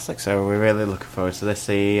 Fantastic. So we're really looking forward to this.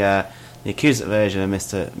 The acoustic version of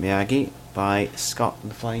Mr. Miyagi by Scott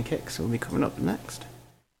and the Flying Kicks will be coming up next.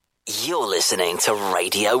 You're listening to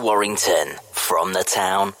Radio Warrington, from the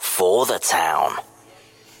town, for the town.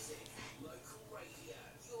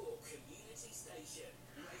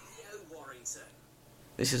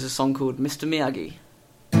 This is a song called Mr. Miyagi.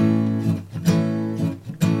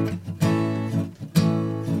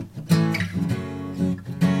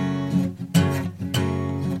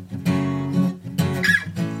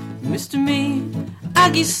 Mr.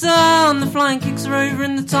 Miyagi's son, the Flying Kicks are over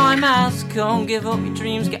in the time house. Come give up your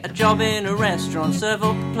dreams, get a job in a restaurant, serve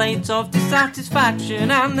up a plate of dissatisfaction,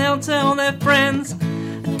 and they'll tell their friends,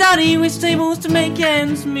 Daddy waits tables to make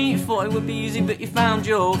ends meet. Thought it would be easy, but you found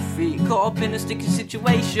your feet caught up in a sticky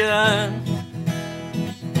situation.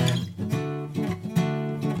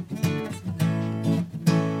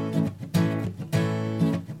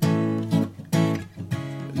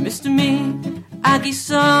 Mr. Miyagi's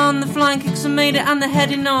son, the Flying Kicks have made it, and they're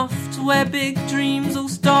heading off to where big dreams all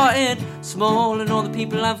started. Small, and all the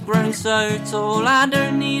people have grown so tall. I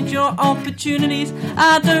don't need your opportunities,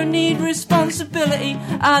 I don't need responsibility,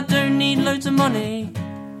 I don't need loads of money.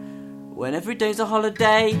 When every day's a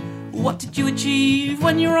holiday, What did you achieve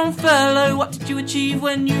when you were on furlough? What did you achieve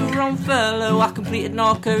when you were on furlough? I completed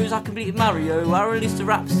Narcos, I completed Mario, I released a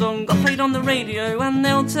rap song, got played on the radio, and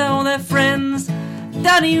they'll tell their friends,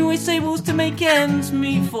 Daddy always able to make ends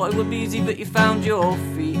meet. Thought it would be easy, but you found your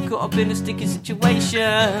feet caught up in a sticky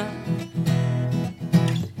situation.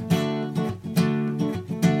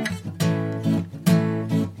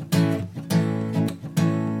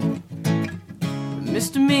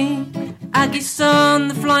 Mr. Me, Aggie's son,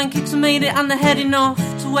 the flying kicks made it and they're heading off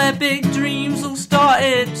to where big dreams all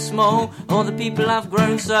started small. All the people have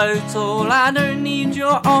grown so tall. I don't need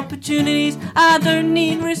your opportunities, I don't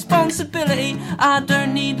need responsibility, I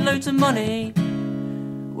don't need loads of money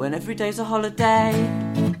when every day's a holiday.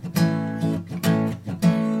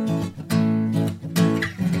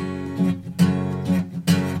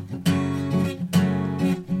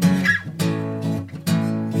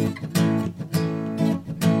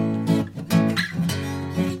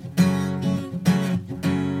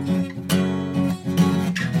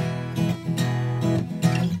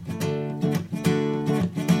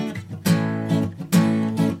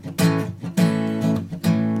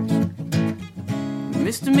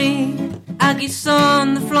 Mr. Me, Aggie's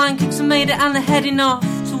son, the flying kicks have made it and they're heading off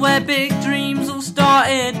to where big dreams all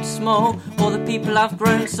started small. All the people have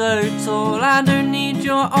grown so tall. I don't need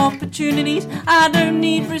your opportunities, I don't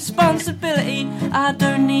need responsibility, I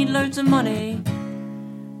don't need loads of money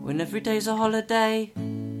when every day's a holiday.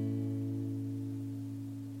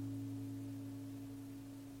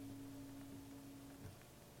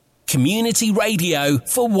 Community radio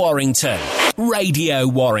for Warrington. Radio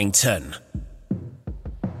Warrington.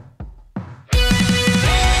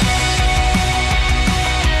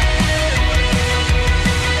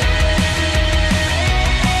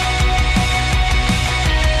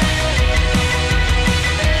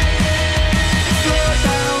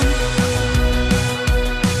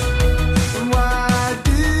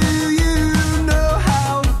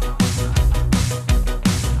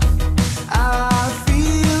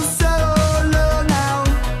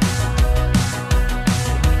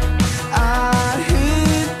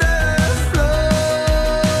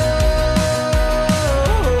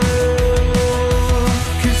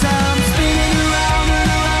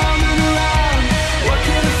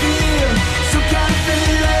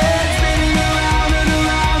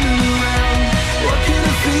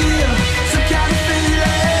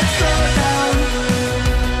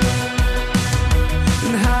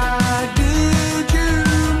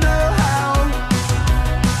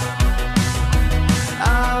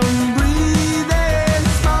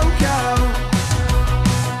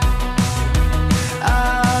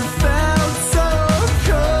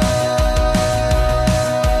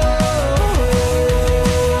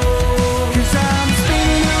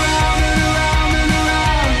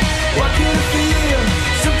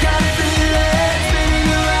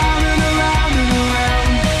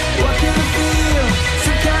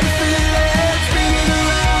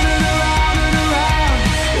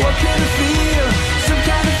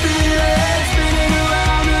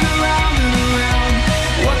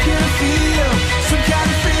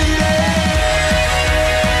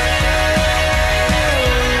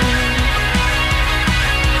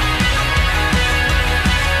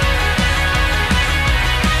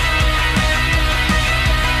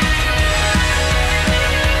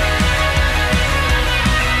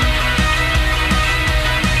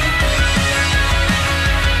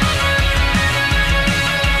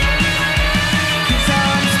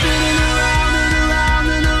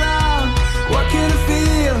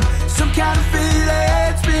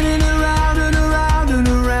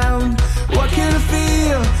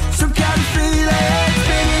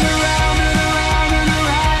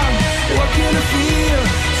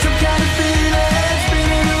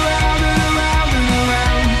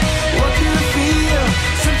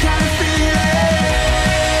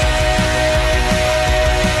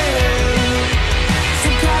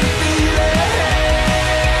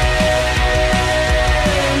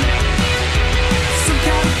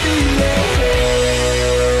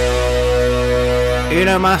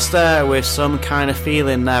 Uno Master with Some Kind of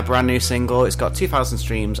Feeling, their brand new single. It's got 2,000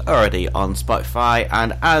 streams already on Spotify,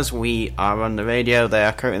 and as we are on the radio, they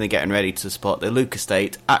are currently getting ready to support the Luke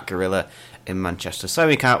Estate at Gorilla in Manchester. So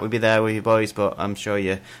we can't be there with you boys, but I'm sure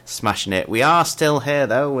you're smashing it. We are still here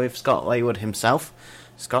though with Scott Laywood himself.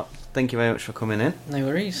 Scott, thank you very much for coming in. No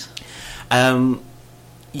worries.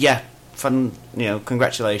 Yeah, fun.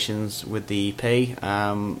 Congratulations with the EP.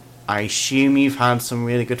 I assume you've had some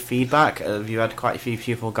really good feedback. Have you had quite a few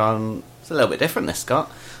people gone, it's a little bit different this, Scott?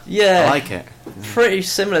 Yeah. I like it. Pretty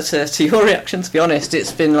similar to your reaction, to be honest.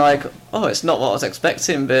 It's been like, oh, it's not what I was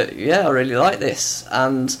expecting, but yeah, I really like this.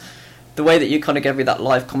 And the way that you kind of gave me that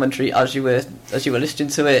live commentary as you were listening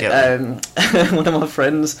to it, one of my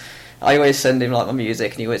friends, I always send him like my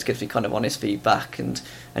music, and he always gives me kind of honest feedback, and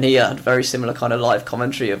he had very similar kind of live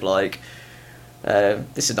commentary of like,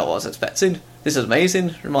 this is not what I was expecting. This is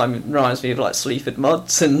amazing. Reminds me of like Sleaford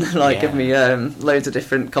Mods, and like give me loads of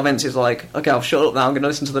different comments. He's like, okay, I'll shut up now. I'm going to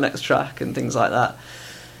listen to the next track and things like that.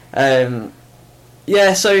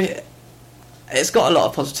 So it's got a lot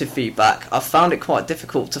of positive feedback. I've found it quite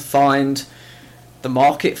difficult to find the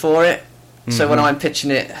market for it. Mm-hmm. So when I'm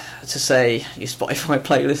pitching it to, say, your Spotify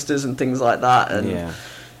playlisters and things like that, and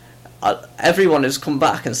everyone has come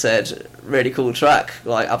back and said, really cool track,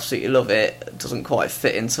 like, absolutely love it. It doesn't quite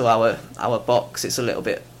fit into our box. It's a little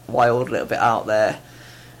bit wild, a little bit out there.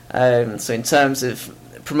 So in terms of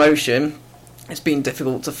promotion, it's been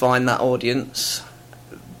difficult to find that audience.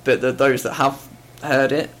 But those that have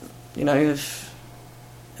heard it, you know,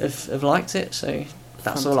 have liked it. So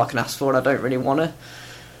that's all I can ask for. I don't really want to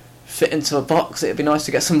fit into a box. It'd be nice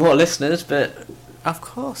to get some more listeners, but of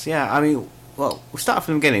course, yeah. I mean, well, we'll start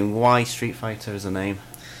from the beginning. Why Street Fighter as a name?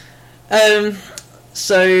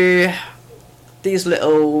 So these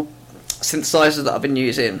little synthesizers that I've been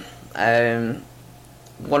using,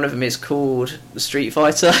 one of them is called the Street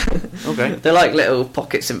Fighter. Okay. They're like little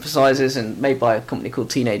pocket synthesizers, and made by a company called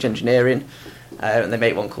Teenage Engineering, and they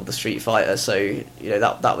make one called the Street Fighter. So you know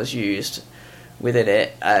that was used within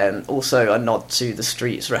it. Also a nod to the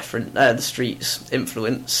Streets the Streets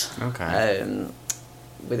influence. Okay.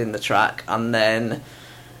 Within the track, and then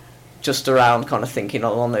just around kind of thinking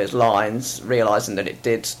along those lines, realising that it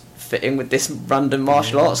did fit in with this random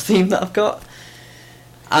martial arts theme that I've got.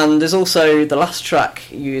 And there's also the last track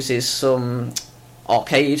uses some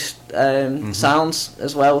arcade sounds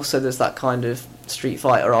as well, so there's that kind of Street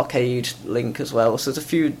Fighter arcade link as well. So there's a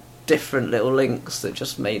few different little links that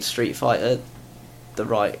just made Street Fighter the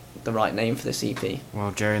right name for this EP.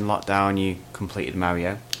 Well, during lockdown you completed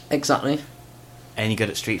Mario. Exactly. Any good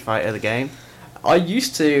at Street Fighter, the game? I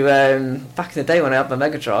used to, back in the day when I had my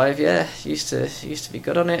Mega Drive, used to be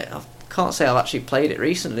good on it. I can't say I've actually played it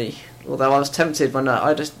recently, although I was tempted when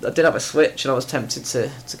I did have a Switch, and I was tempted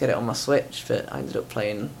to get it on my Switch, but I ended up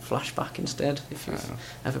playing Flashback instead, if you've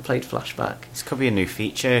ever played Flashback. This could be a new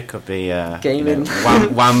feature, it could be gaming.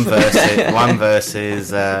 One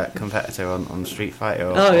versus competitor on Street Fighter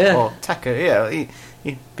or Tekken,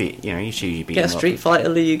 you choose your beat. Get a Street Fighter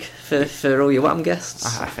League for all your Wham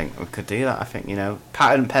guests. I think we could do that. I think,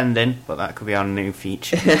 patent pending, but that could be our new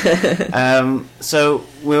feature. So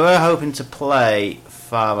we were hoping to play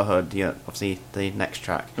Fatherhood, obviously the next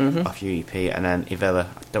track off your EP, and then Ivilla.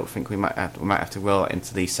 I don't think we might have to roll it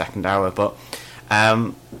into the second hour, but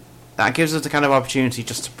that gives us the kind of opportunity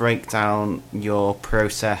just to break down your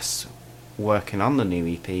process working on the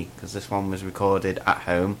new EP, because this one was recorded at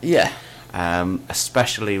home. Yeah.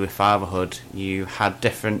 Especially with Fatherhood, you had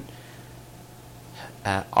different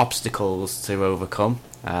obstacles to overcome.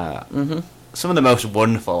 Some of the most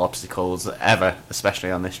wonderful obstacles ever,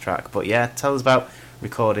 especially on this track. But yeah, tell us about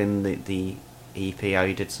recording the EP, how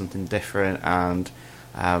you did something different, and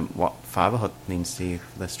what Fatherhood means to you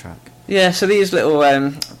for this track. Yeah, so these little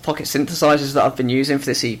pocket synthesizers that I've been using for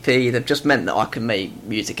this EP, they've just meant that I can make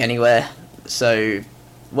music anywhere. So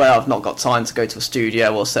where I've not got time to go to a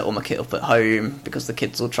studio or set all my kit up at home because the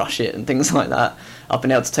kids will trash it and things like that, I've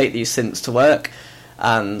been able to take these synths to work,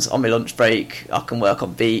 and on my lunch break I can work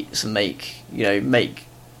on beats and make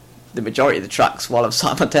the majority of the tracks while I'm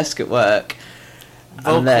sat at my desk at work.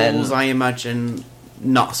 Vocals, and then, I imagine,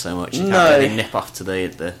 not so much. You can't really nip off to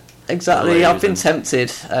the Exactly, I've been tempted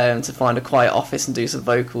to find a quiet office and do some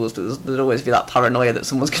vocals, but there'd always be that paranoia that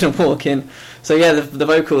someone's going to walk in. So yeah, the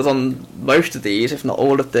vocals on most of these, if not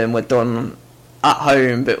all of them, were done at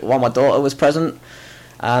home, but while my daughter was present.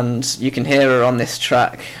 And you can hear her on this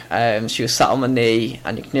track. She was sat on my knee,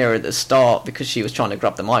 and you can hear her at the start because she was trying to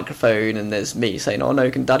grab the microphone, and there's me saying, "Oh no,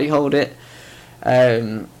 can Daddy hold it?"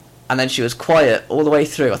 And then she was quiet all the way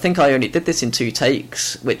through. I think I only did this in 2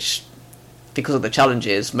 takes, which, because of the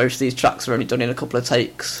challenges, most of these tracks are only done in a couple of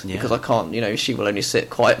takes, because I can't, she will only sit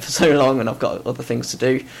quiet for so long and I've got other things to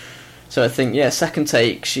do. So I think, second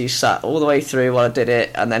take, she sat all the way through while I did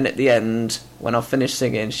it, and then at the end, when I finished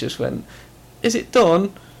singing, she just went, "Is it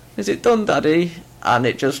done? Is it done, Daddy?" And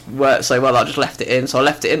it just worked so well, I just left it in. So I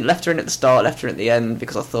left her in at the start, left her in at the end,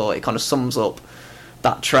 because I thought it kind of sums up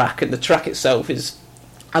that track, and the track itself is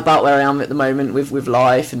about where I am at the moment with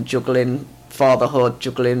life and juggling fatherhood,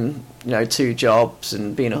 juggling 2 jobs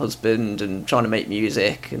and being a husband and trying to make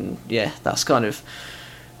music, and that's kind of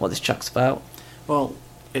what this track's about. Well,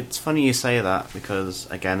 It's funny you say that because,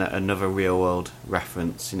 again, another real world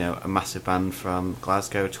reference, a massive band from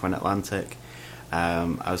Glasgow, Twin Atlantic.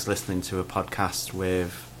 I was listening to a podcast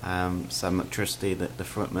with Sam McTrusty, the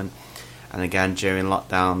frontman, and again, during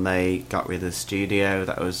lockdown, they got rid of the studio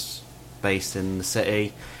that was based in the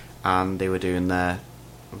city, and they were doing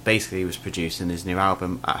basically he was producing his new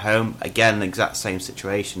album at home. Again, the exact same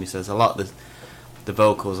situation. He says a lot of the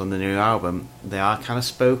vocals on the new album, they are kind of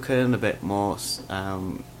spoken, a bit more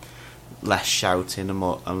less shouting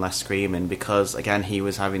and less screaming, because again he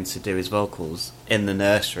was having to do his vocals in the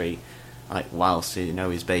nursery, like whilst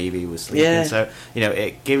his baby was sleeping. Yeah. So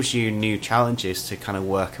it gives you new challenges to kind of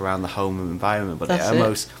work around the home environment, but it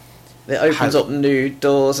opens up new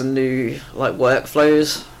doors and new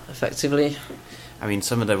workflows effectively. I mean,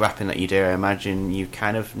 some of the rapping that you do, I imagine you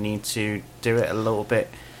kind of need to do it a little bit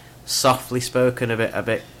softly spoken, a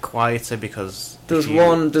bit quieter, because there's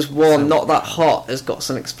one not that hot has got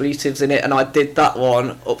some expletives in it, and I did that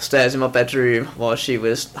one upstairs in my bedroom while she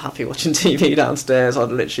was happy watching TV downstairs. I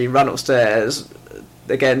literally ran upstairs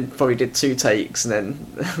again, probably did 2 takes, and then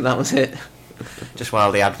that was it. Just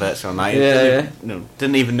while the adverts were on that,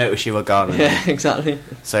 didn't even notice you were gone. Yeah, exactly.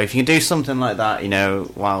 So if you can do something like that,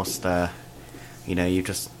 whilst you've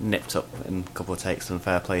just nipped up in a couple of takes, and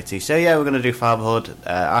fair play to you. So yeah, we're going to do Fatherhood,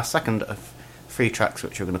 our second of 3 tracks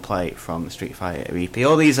which we're going to play from the Street Fighter EP.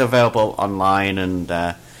 All these are available online and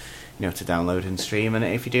to download and stream, and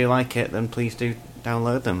if you do like it, then please do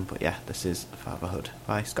download them. But yeah, this is Fatherhood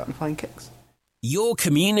by Scott and Flying Kicks. Your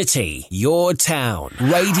community, your town.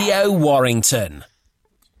 Radio Warrington.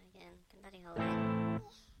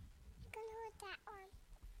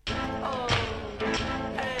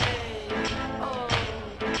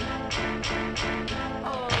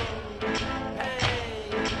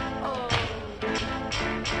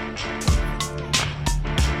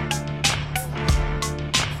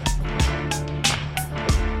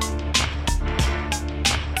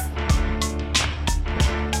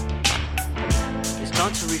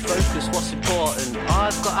 To refocus what's important.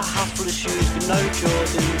 I've got a house full of shoes with no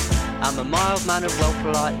Jordans. I'm a mild mannered, well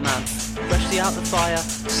polite man, freshly out the fire,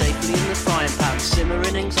 safely in the frying pan.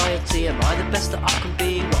 Simmering anxiety, am I the best that I can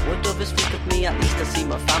be? What would others think of me? At least I see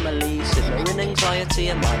my family. Simmering anxiety,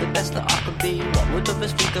 am I the best that I can be? What would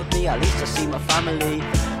others think of me? At least I see my family.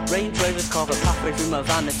 Range Rovers carve a pathway through my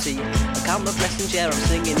vanity. I count my blessings, yeah, I'm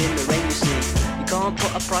singing in the rain, you see. You can't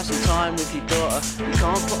put a price on time with your daughter. You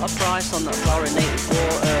can't put a price on that chlorinated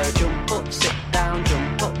water. Jump up, sit down,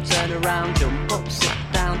 jump up, turn around, jump up, sit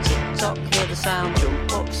down, tick tock, hear the sound.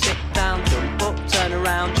 Jump up, sit down, jump up, turn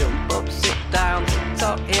around, jump up, sit down, tick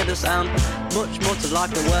tock, hear the sound. Much more to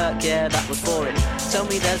life than work, yeah, that was boring. Tell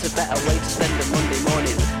me there's a better way to spend a Monday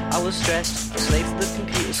morning. I was stressed, a slave to the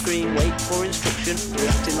computer screen, wait for instruction,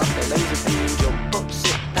 reacting like a laser beam. Jump up,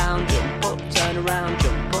 sit down, jump up, turn around,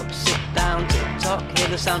 jump up, sit down, tick tock, hear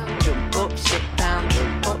the sound. Jump up, sit down,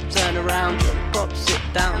 jump up, turn around, jump up, sit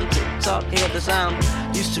down, tick tock, hear the sound.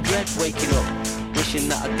 Used to dread waking up, wishing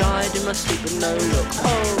that I died in my sleep with no luck.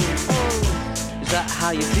 Oh, is that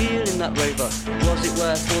how you feel in that Rover? Was it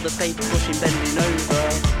worth all the paper pushing, bending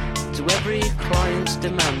over? To every client's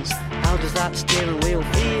demands, how does that steering wheel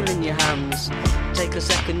feel in your hands? Take a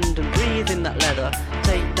second and breathe in that leather.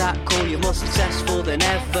 Take that call, you're more successful than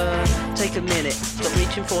ever. Take a minute, stop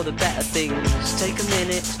reaching for the better things. Take a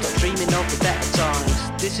minute, stop dreaming of the better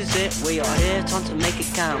times. This is it, we are here, time to make it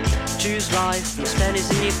count. Choose life, and spend is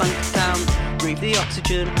in your bank account. Breathe the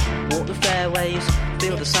oxygen, walk the fairways.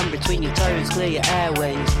 Feel the sand between your toes, clear your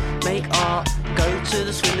airways. Make art, go to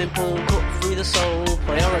the swimming pool, cut through the soul,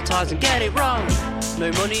 prioritise and get it wrong.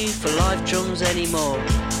 No money for live drums anymore.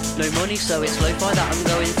 No money, so it's lo-fi that I'm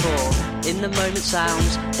going for. In the moment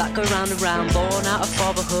sounds that go round and round, born out of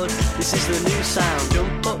fatherhood, this is the new sound.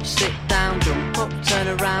 Jump up, sit down, jump up, turn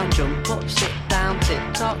around, jump up, sit down, tick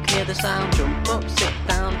tock, hear the sound. Jump up, sit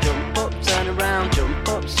down, jump up, turn around, jump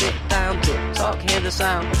up, sit down, tick tock, hear the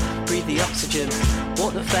sound. Breathe the oxygen,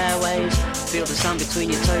 walk the fairways, feel the sand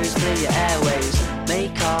between your toes, clear your airways.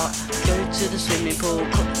 Make art, go to the swimming pool,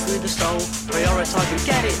 cut through the soul, prioritise and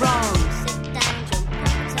get it wrong.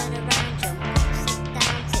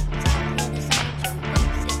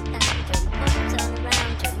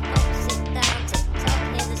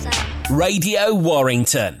 Radio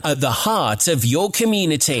Warrington, at the heart of your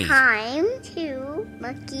community. Time to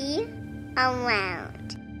monkey around.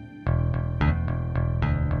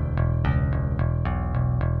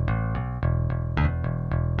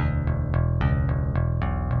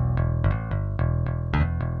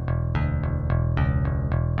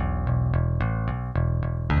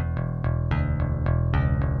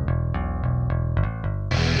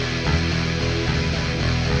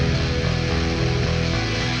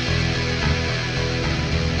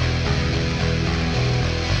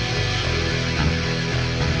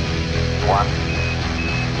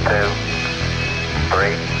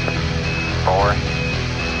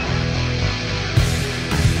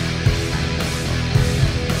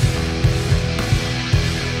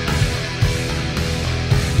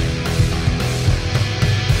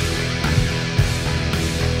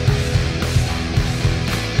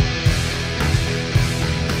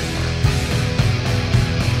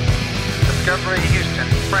 Discovery Houston,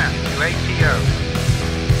 France to ATO.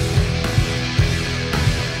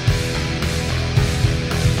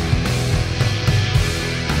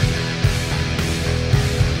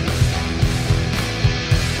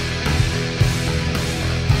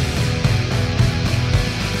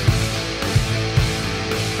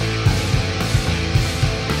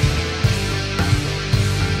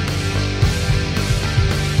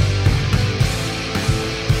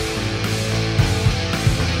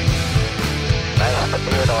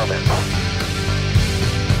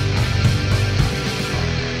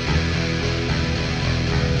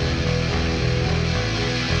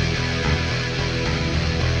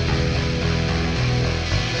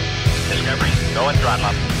 Discovery, go and throttle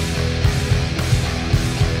up.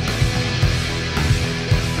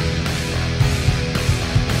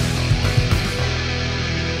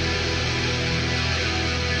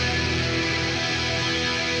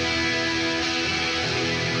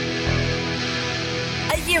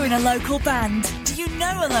 Are you in a local band? Do you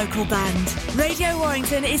know a local band? Radio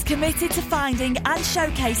Warrington is committed to finding and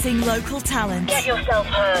showcasing local talent. Get yourself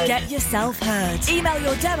heard. Get yourself heard. Email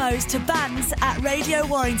your demos to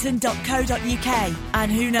bands@radiowarrington.co.uk.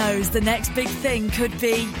 And who knows, the next big thing could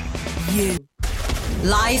be you.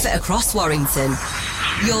 Live across Warrington.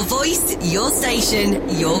 Your voice, your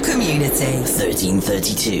station, your community.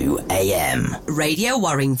 1332 AM. Radio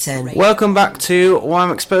Warrington. Welcome back to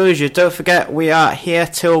Warm Exposure. Don't forget, we are here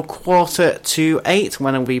till 7:45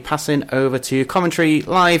 when I'll be passing over to commentary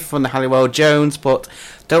live from the Halliwell Jones. But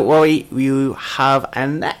don't worry, you have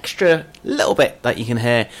an extra little bit that you can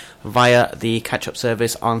hear via the catch-up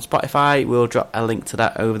service on Spotify. We'll drop a link to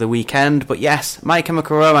that over the weekend. But yes, My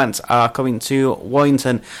Chemical Romance are coming to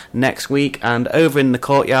Warrington next week, and over in the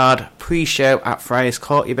Courtyard pre-show at Friars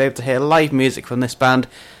Court, you'll be able to hear live music from this band.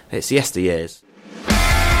 It's Yesteryears.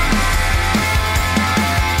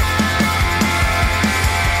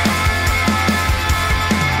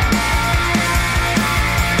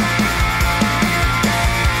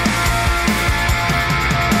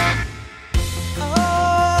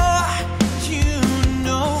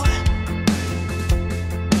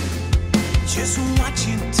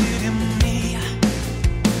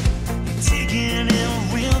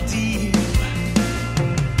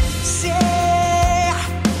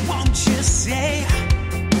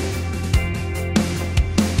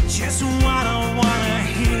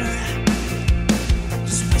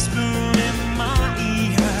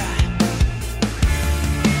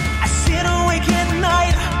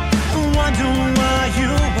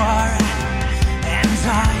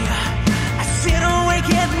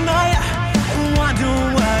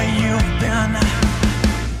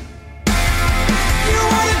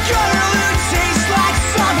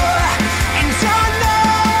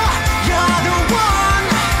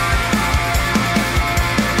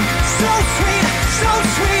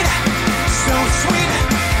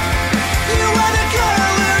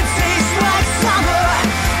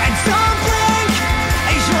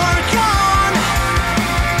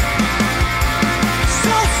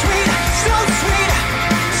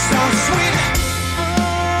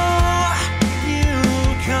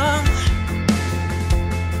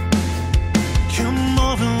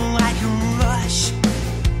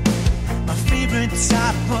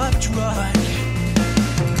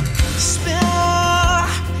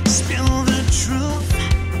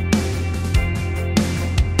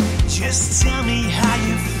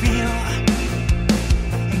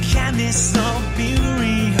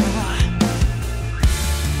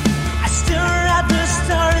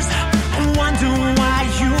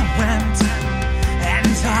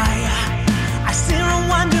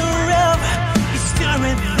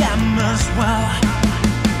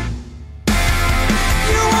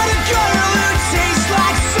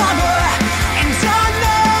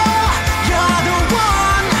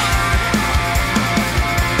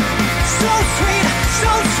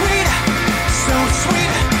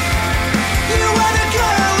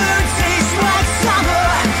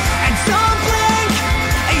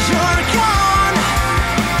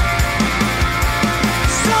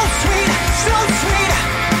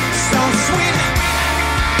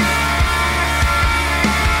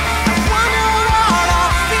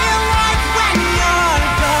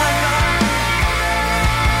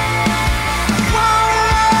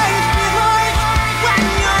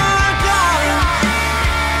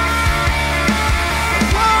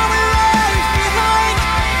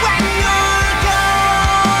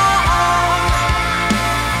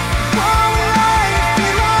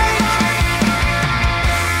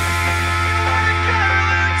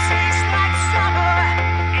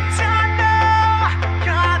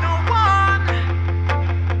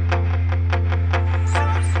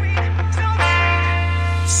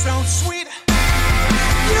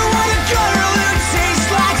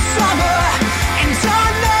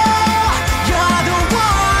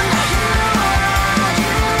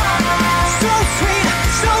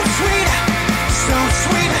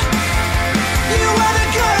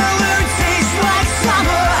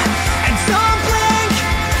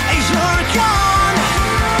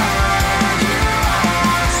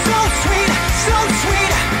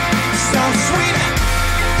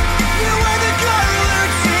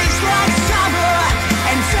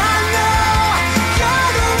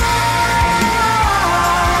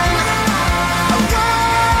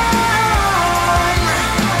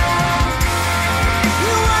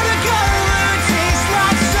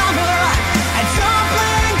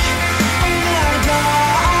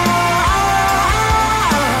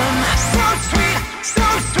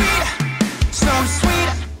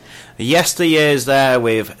 Yesteryears there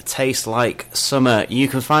with Taste Like Summer. You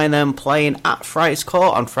can find them playing at Friars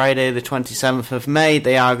Court on Friday the 27th of May.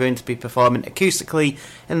 They are going to be performing acoustically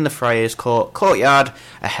in the Friars Court courtyard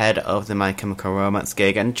ahead of the My Chemical Romance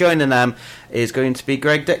gig, and joining them is going to be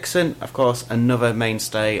Greg Dixon, of course, another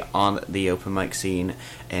mainstay on the open mic scene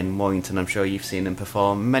in Warrington. I'm sure you've seen him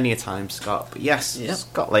perform many a time, Scott. But yes,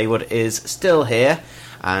 Scott Laywood is still here,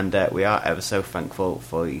 and we are ever so thankful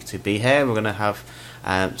for you to be here. We're going to have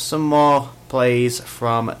some more plays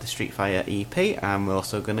from the Street Fire EP, and we're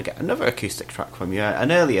also going to get another acoustic track from you,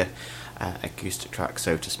 an earlier acoustic track,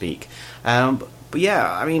 so to speak. But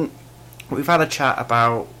yeah, I mean, we've had a chat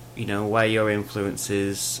about, you know, where your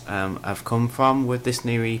influences have come from with this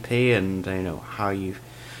new EP, and you know how you've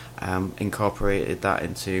incorporated that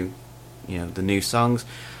into, you know, the new songs.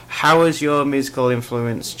 How has your musical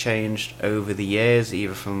influence changed over the years,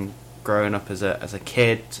 either from growing up as a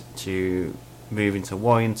kid to moving to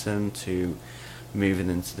Warrington to moving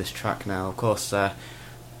into this track now? Of course,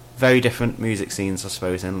 very different music scenes, I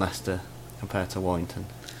suppose, in Leicester compared to Warrington.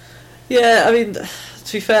 Yeah, I mean,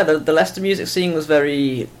 to be fair, the Leicester music scene was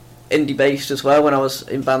very indie-based as well. When I was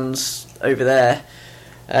in bands over there,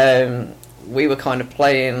 we were kind of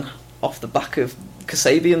playing off the back of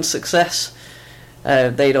Kasabian's success.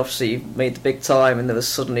 They'd obviously made the big time, and there was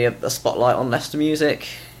suddenly a spotlight on Leicester music.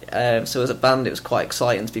 So as a band, it was quite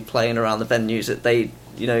exciting to be playing around the venues that they,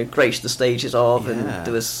 you know, graced the stages of, and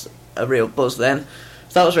there was a real buzz then.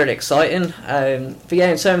 So that was really exciting. But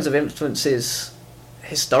yeah, in terms of influences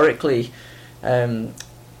historically,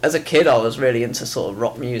 as a kid, I was really into sort of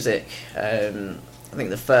rock music. I think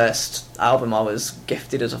the first album I was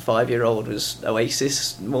gifted as a 5-year-old was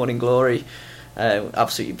Oasis, Morning Glory.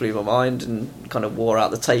 Absolutely blew my mind, and kind of wore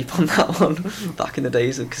out the tape on that one back in the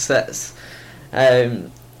days of cassettes.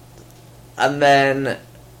 And then,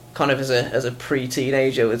 kind of as a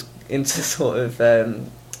pre-teenager, was into sort of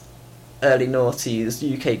early noughties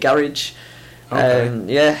UK garage.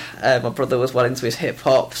 Okay. My brother was well into his hip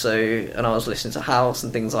hop, and I was listening to house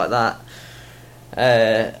and things like that.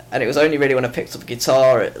 And it was only really when I picked up a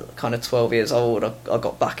guitar at kind of 12 years old, I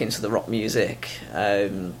got back into the rock music,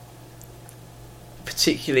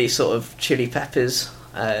 particularly sort of Chili Peppers,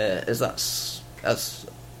 as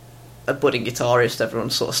a budding guitarist, everyone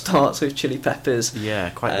sort of starts with Chili Peppers. Yeah,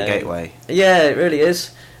 quite the gateway. Yeah, it really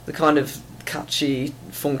is. The kind of catchy,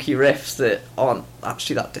 funky riffs that aren't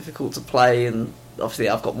actually that difficult to play, and obviously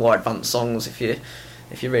I've got more advanced songs if you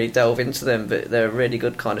really delve into them, but they're a really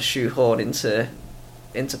good kind of shoehorn into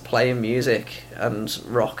playing music and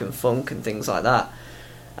rock and funk and things like that.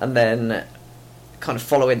 And then kind of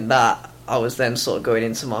following that, I was then sort of going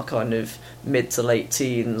into my kind of mid to late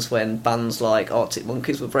teens when bands like Arctic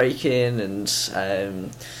Monkeys were breaking, and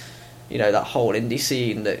you know, that whole indie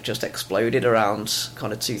scene that just exploded around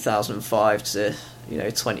kind of 2005 to, you know,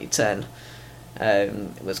 2010.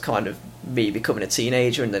 It was kind of me becoming a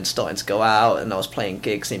teenager and then starting to go out, and I was playing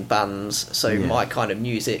gigs in bands, so my kind of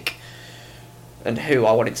music and who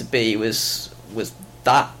I wanted to be was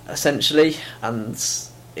that, essentially. And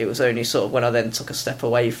it was only sort of when I then took a step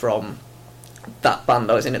away from that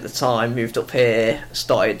band I was in at the time, moved up here,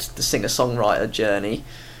 started the singer-songwriter journey,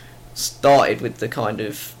 started with the kind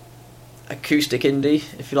of acoustic indie,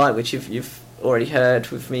 if you like, which you've already heard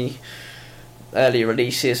with me earlier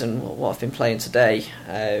releases and what I've been playing today.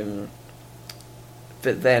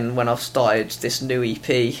 But then when I've started this new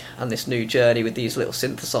EP and this new journey with these little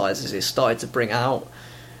synthesizers, it started to bring out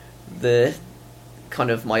the kind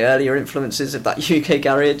of my earlier influences of that UK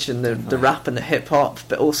garage and the rap and the hip hop,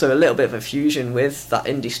 but also a little bit of a fusion with that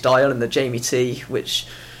indie style and the Jamie T, which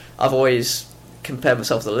I've always compared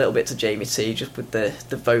myself a little bit to Jamie T, just with the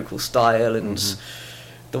vocal style and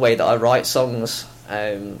the way that I write songs.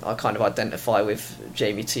 I kind of identify with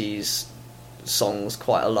Jamie T's songs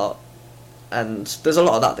quite a lot, and there's a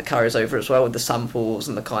lot of that carries over as well with the samples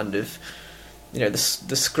and the kind of, you know, the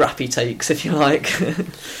scrappy takes, if you like.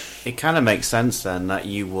 It kind of makes sense then that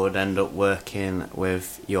you would end up working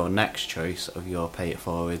with your next choice of your pay it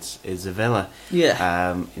forwards is Zavilla.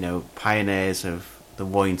 Yeah. You know, pioneers of the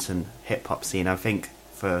Warrington hip hop scene. I think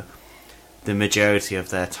for the majority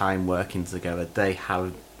of their time working together, they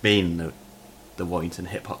have been the Warrington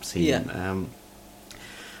hip hop scene. Yeah.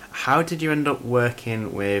 How did you end up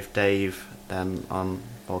working with Dave then on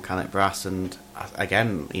Volcanic Brass? And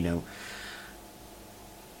again, you know,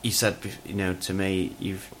 you said, you know, to me,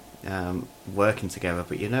 you've working together,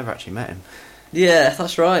 but you never actually met him. Yeah,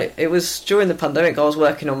 that's right. It was during the pandemic. I was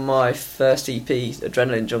working on my first EP,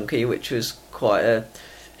 Adrenaline Junkie, which was quite a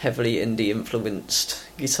heavily indie influenced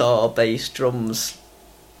guitar, bass, drums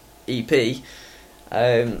EP.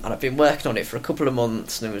 And I've been working on it for a couple of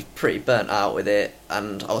months and I was pretty burnt out with it,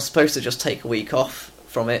 and I was supposed to just take a week off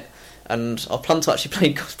from it, and I planned to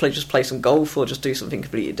actually play some golf or just do something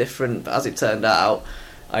completely different, but as it turned out,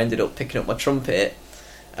 I ended up picking up my trumpet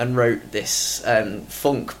and wrote this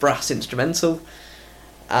funk brass instrumental,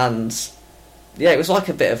 and yeah, it was like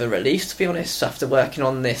a bit of a relief, to be honest, after working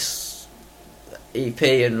on this EP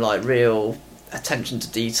and like real attention to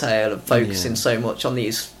detail and focusing so much on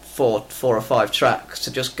these four or five tracks,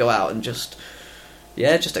 to just go out and just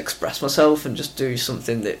express myself and just do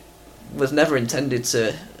something that was never intended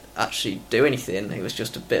to actually do anything. It was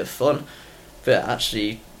just a bit of fun, but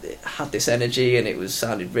actually it had this energy and it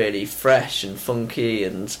sounded really fresh and funky,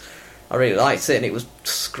 and I really liked it, and it was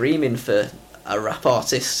screaming for a rap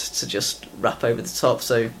artist to just rap over the top.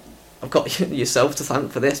 So I've got yourself to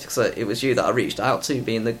thank for this, because it was you that I reached out to,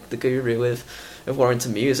 being the guru of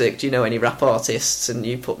Warrington music. Do you know any rap artists? And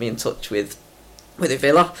you put me in touch with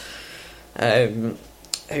Ivilla,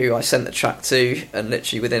 who I sent the track to, and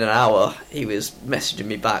literally within an hour he was messaging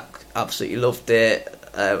me back, absolutely loved it.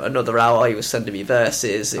 Another hour he was sending me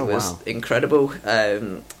verses. It was incredible.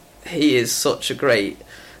 He is such a great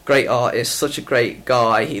artist, such a great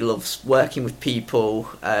guy. He loves working with people.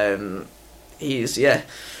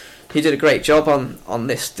 He did a great job on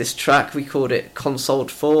this track. We called it Consoled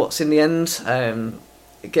Thoughts in the end.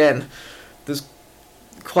 Again, there's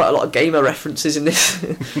quite a lot of gamer references in this,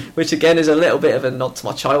 which again is a little bit of a nod to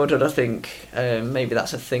my childhood, I think. Maybe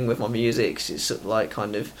that's a thing with my music. It's sort of like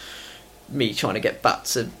kind of me trying to get back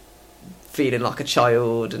to feeling like a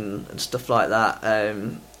child and stuff like that.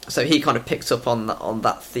 So he kind of picked up on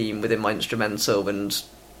that theme within my instrumental and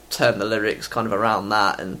turned the lyrics kind of around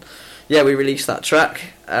that, and yeah, we released that track,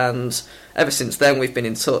 and ever since then we've been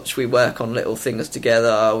in touch. We work on little things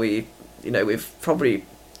together. We've probably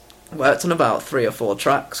worked on about 3 or 4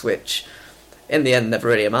 tracks, which in the end never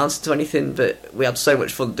really amounted to anything, but we had so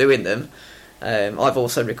much fun doing them. I've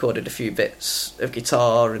also recorded a few bits of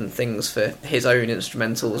guitar and things for his own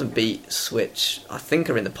instrumentals and beats, which I think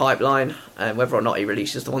are in the pipeline. Whether or not he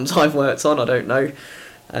releases the ones I've worked on, I don't know.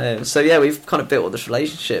 So yeah, we've kind of built up this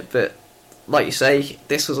relationship, but like you say,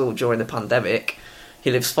 this was all during the pandemic.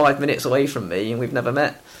 He lives 5 minutes away from me and we've never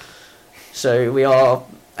met. So we are,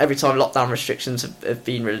 every time lockdown restrictions have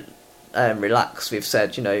been relaxed, we've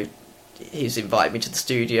said, he's invited me to the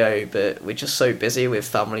studio, but we're just so busy with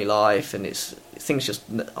family life and things just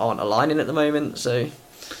aren't aligning at the moment. So,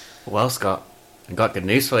 well, Scott, I've got good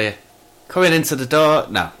news for you. Coming into the door,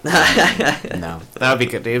 no, no, that would be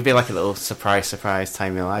good. It would be like a little surprise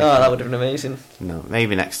time you like. Oh, that would have been amazing. No,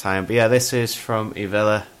 maybe next time. But yeah, this is from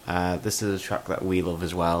Ivilla. This is a track that we love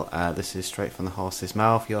as well. This is straight from the horse's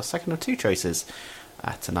mouth. Your second of 2 choices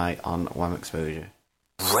tonight on Wham Exposure.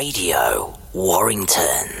 Radio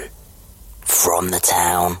Warrington. From the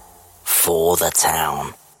town, for the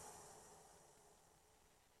town.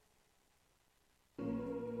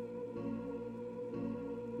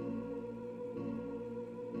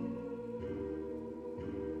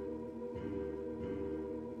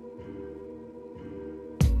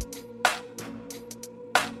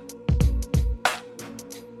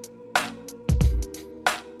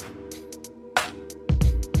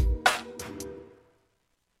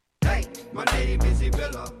 Hey, my name is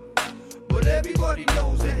Ivilla. But everybody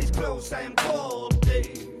knows that it's close, I am called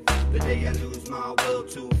Dave. The day I lose my will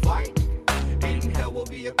to fight, in hell will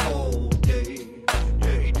be a cold day.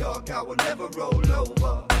 Dirty dark, I will never roll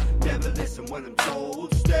over. Never listen when I'm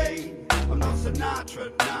told stay. I'm not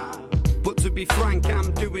Sinatra now. But to be frank,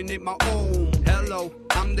 I'm doing it my own. Hello,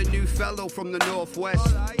 I'm the new fellow from the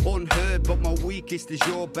northwest. Unheard, but my weakest is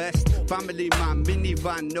your best. Family man,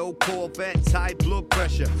 minivan, no Corvettes. High blood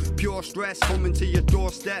pressure, pure stress coming to your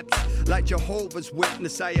doorsteps. Like Jehovah's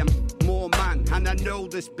Witness, I am more man, and I know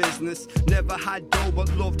this business. Never had dough,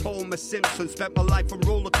 but loved Homer Simpson. Spent my life on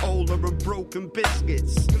roller cola and broken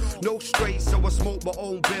biscuits. No straight, so I smoke my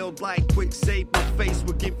own build. Like quick save, my face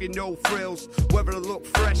will give you no frills. Whether I look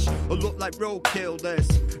fresh or look like roadkill, there's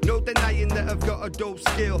no denying that I've got a dope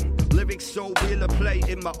skill. Lyrics so real, I play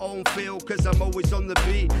in my own field, cause I'm always on the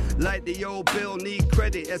beat. Like the old bill, need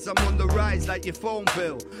credit as I'm on the rise like your phone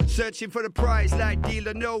bill. Searching for the prize like deal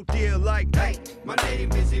or no deal. Like, hey, my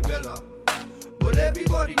name is Ivilla. But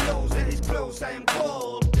everybody knows that it's close, I am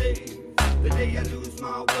called Dave. The day I lose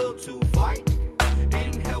my will to fight,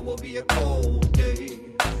 in hell will be a cold day.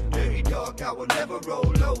 Dirty dark, I will never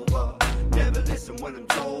roll over. Never listen when I'm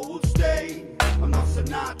told stay. I'm not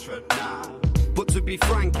Sinatra now. But to be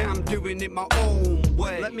frank, I'm doing it my own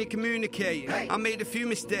way. Let me communicate, I made a few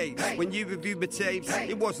mistakes. When you reviewed my tapes,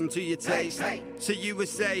 it wasn't to your taste. So you would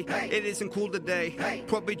say, it isn't cool today.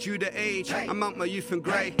 Probably due to age, I'm out my youth and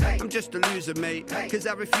grey. I'm just a loser, mate, cause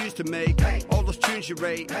I refuse to make all those tunes you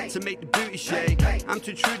rate to make the booty shake. I'm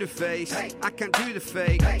too true to face, I can't do the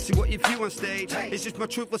fake. See what you view on stage, it's just my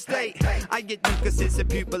truthful state. I get you cause it's a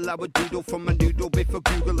pupil, I would doodle from my noodle before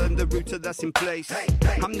Google and the router that's in place.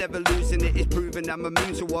 I'm never losing it, it's proven I'm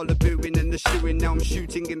immune to all the booing and the shooing. Now I'm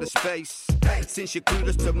shooting into space. Since you're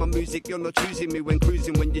clueless to my music, you're not choosing me when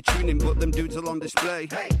cruising, when you're tuning, but them dudes are on display.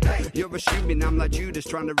 You're assuming I'm like Judas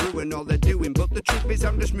trying to ruin all they're doing, but the truth is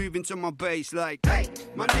I'm just moving to my bass like,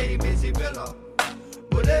 my name is Villa,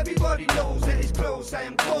 but everybody knows that it's close. I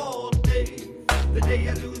am called Dave. The day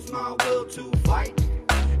I lose my will to fight,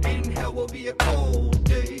 in hell will be a cold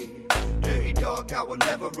day. Dirty dog, I will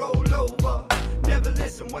never roll over. Never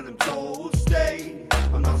listen when I'm told stay.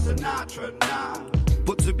 I'm not Sinatra, nah.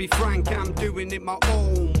 But to be frank, I'm doing it my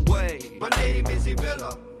own way. My name is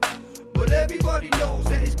Villa, but everybody knows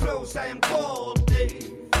that it's close. I am called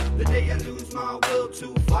Dave. The day I lose my will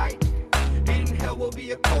to fight, in hell will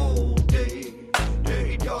be a cold day.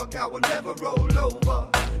 Dirty dog, I will never roll over.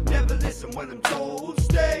 Never listen when I'm told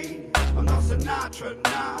stay. I'm not Sinatra,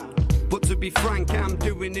 nah. But to be frank, I'm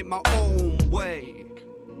doing it my own way.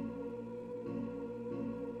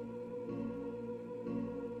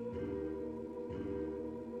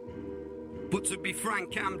 But to be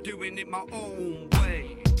frank, I'm doing it my own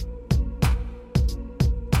way.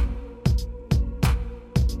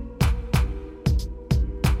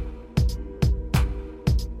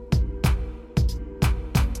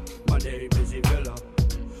 My name is Villa,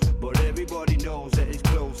 but everybody knows that it's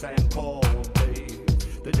close. I am called Dave.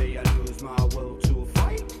 The day I lose my will to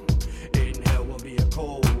fight, in hell will be a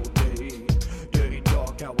cold day. Dirty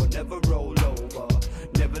dog, I will never roll over.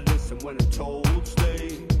 Never listen when I'm told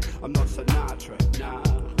stay. I'm not Sinatra, nah.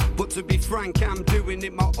 But to be frank, I'm doing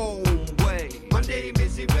it my own way. My name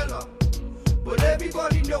is Villa, but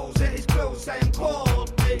everybody knows that it's close. I am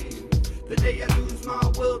called Dave. The day I lose my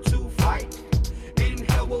will to fight, in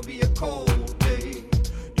hell will be a cold day.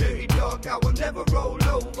 Dirty dog, I will never roll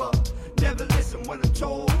over. Never listen when I'm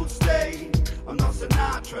told stay. I'm not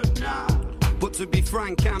Sinatra, nah. But to be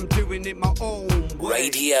frank, I'm doing it my own way.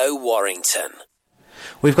 Radio Warrington.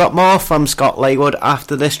 We've got more from Scott Laywood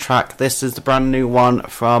after this track. This is the brand new one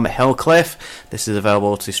from Hillcliffe. This is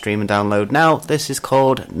available to stream and download now. This is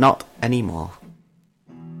called Not Anymore.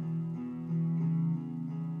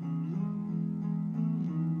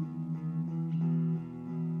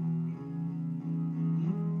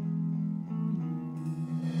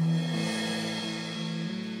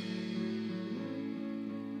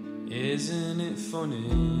 Isn't it funny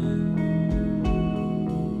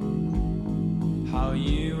how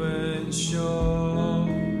you weren't sure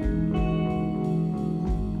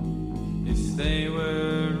if they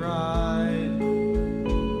were right,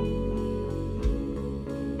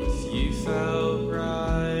 if you felt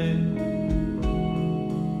right?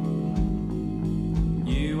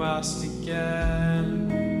 You asked again,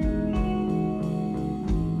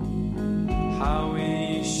 how are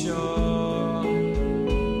you sure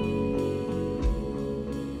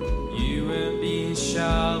you weren't being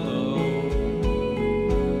shallow?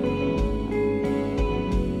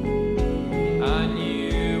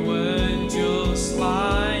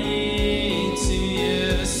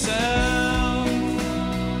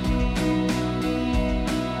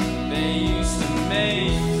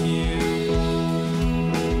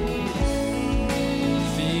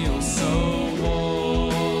 Feel so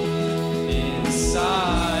warm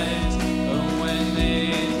inside.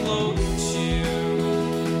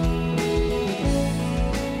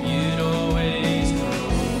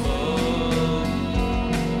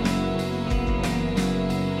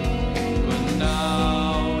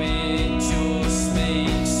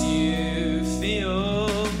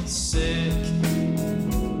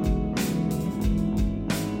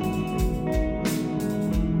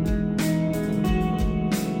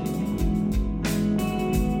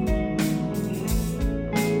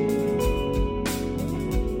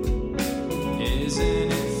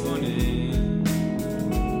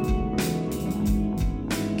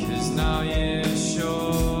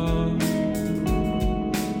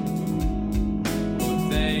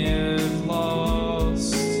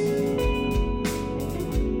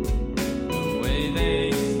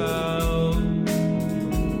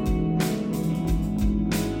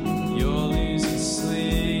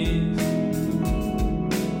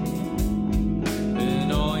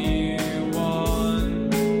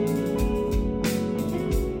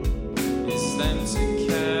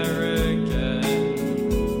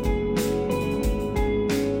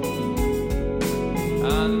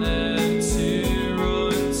 and then to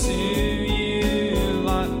run to you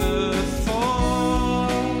like before.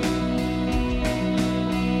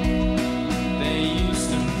 They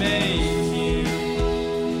used to make you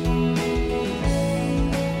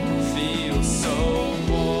feel so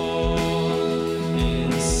warm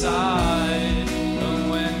inside,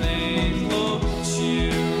 and when they looked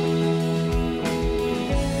you,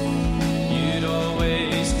 you'd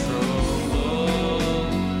always crumble.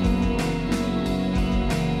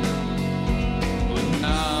 But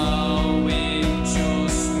now it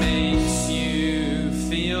just makes you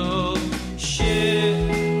feel shit,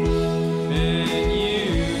 and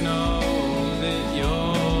you know that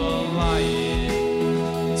you're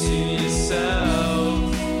lying to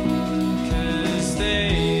yourself, 'cause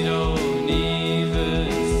they don't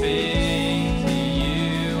even think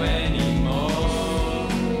you anymore.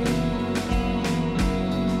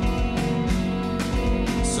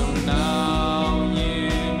 So now you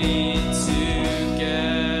need to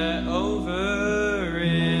get over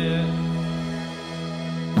it.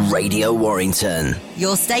 Radio Warrington.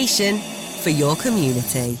 Your station for your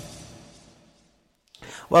community.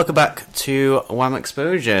 Welcome back to Wham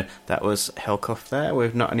Exposure. That was Hillcuff there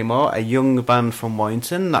with Not Anymore, a young band from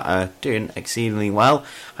Warrington that are doing exceedingly well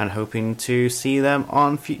and hoping to see them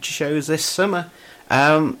on future shows this summer.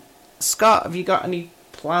 Scott, have you got any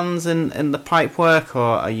plans in the pipe work,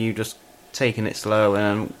 or are you just taking it slow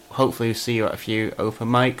and hopefully we'll see you at a few open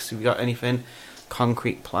mics? Have you got anything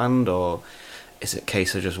concrete planned, or is it a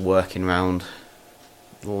case of just working around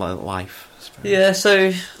life? I suppose? Yeah,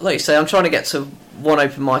 so like you say, I'm trying to get to one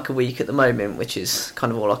open mic a week at the moment, which is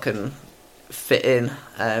kind of all I can fit in.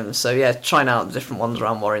 So yeah, trying out the different ones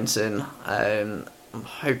around Warrington. I'm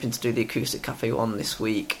hoping to do the Acoustic Cafe one this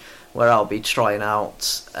week, where I'll be trying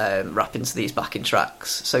out rapping to these backing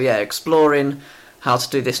tracks. So yeah, exploring how to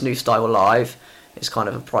do this new style live is kind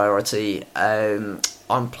of a priority.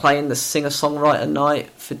 I'm playing the singer-songwriter night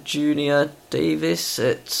for Junior Davis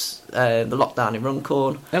at the Lockdown in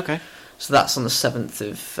Runcorn. Okay. So that's on the 7th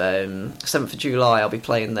of July. I'll be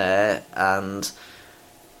playing there, and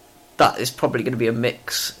that is probably going to be a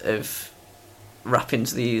mix of rapping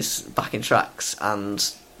to these backing tracks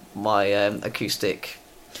and my acoustic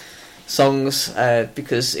songs,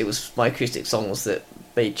 because it was my acoustic songs that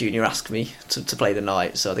made Junior ask me to play the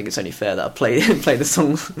night. So I think it's only fair that I play the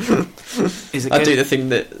songs. I do the thing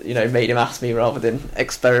that made him ask me rather than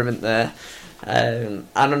experiment there. And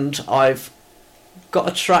I've got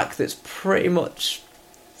a track that's pretty much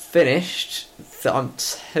finished that I'm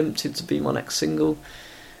tempted to be my next single.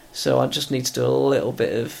 So I just need to do a little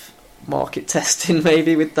bit of market testing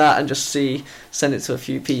maybe with that, and just send it to a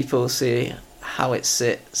few people, see how it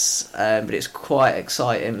sits. But it's quite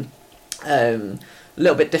exciting. A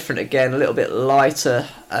little bit different again, a little bit lighter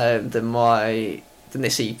than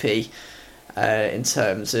this EP in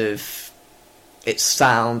terms of its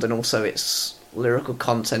sound and also its lyrical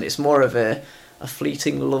content. It's more of a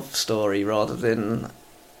fleeting love story rather than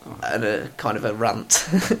a kind of a rant,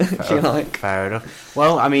 if you like. Fair enough.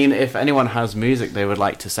 Well, I mean, if anyone has music they would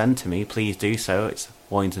like to send to me, please do so. It's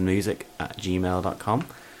warringtonmusic@gmail.com,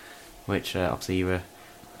 which obviously you were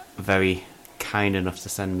very kind enough to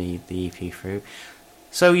send me the EP through.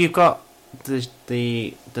 So you've got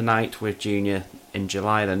the night with Junior in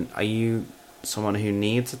July. Then are you someone who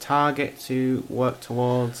needs a target to work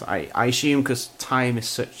towards? I assume because time is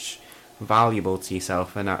such valuable to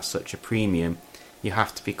yourself and at such a premium, you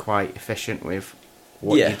have to be quite efficient with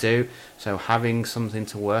what you do. So having something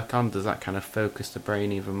to work on, does that kind of focus the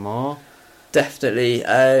brain even more? Definitely.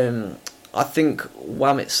 I think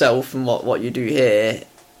Wham itself and what you do here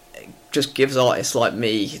just gives artists like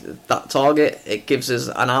me that target. It gives us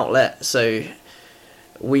an outlet, so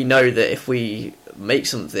we know that if we make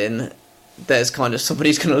something, there's kind of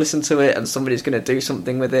somebody's going to listen to it and somebody's going to do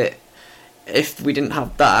something with it. If we didn't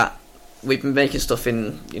have that, we've been making stuff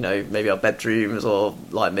in maybe our bedrooms or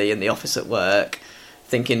like me in the office at work,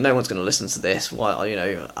 thinking no one's going to listen to this. Why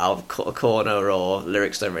I'll cut a corner, or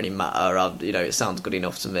lyrics don't really matter. It sounds good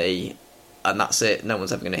enough to me, and that's it. No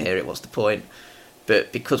one's ever going to hear it. What's the point?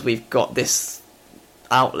 But because we've got this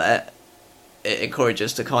outlet, it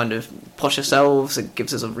encourages us to kind of push ourselves and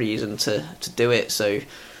gives us a reason to do it. So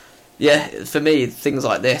yeah, for me, things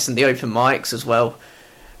like this and the open mics as well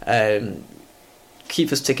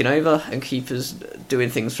keep us ticking over and keep us doing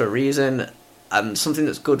things for a reason. And something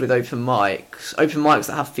that's good with open mics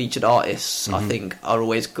that have featured artists, I think, are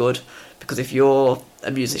always good, because if you're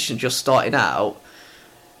a musician just starting out,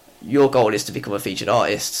 your goal is to become a featured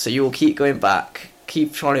artist. So you will keep going back,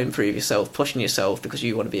 keep trying to improve yourself, pushing yourself because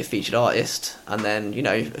you want to be a featured artist, and then, you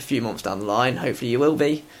know, a few months down the line, hopefully you will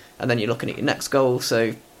be, and then you're looking at your next goal.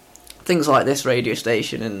 So things like this radio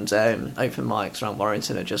station and open mics around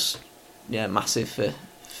Warrington are just, yeah, massive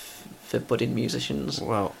for budding musicians.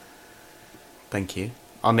 Well, thank you.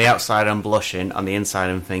 On the outside I'm blushing, on the inside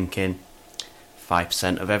I'm thinking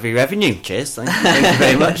 5% of every revenue. Cheers, thank you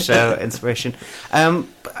very much. So, inspiration.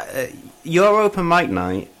 Your open mic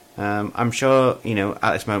night, I'm sure, you know,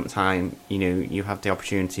 at this moment in time, you know, you have the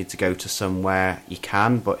opportunity to go to somewhere you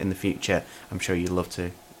can, but in the future, I'm sure you'd love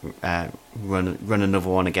to run another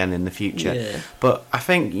one again in the future. Yeah. But I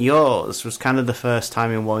think yours was kind of the first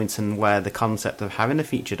time in Warrington where the concept of having a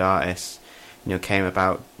featured artist, you know, came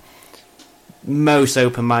about. Most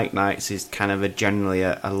open mic nights is kind of generally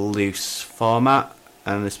a loose format,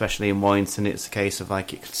 and especially in Warrington it's a case of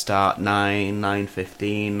like it could start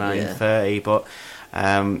 9:15, 9:30, but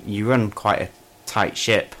you run quite a tight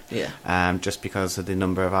ship, just because of the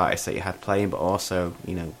number of artists that you had playing, but also,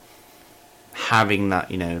 you know, having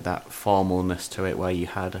that, you know, that formalness to it where you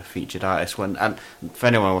had a featured artist. And for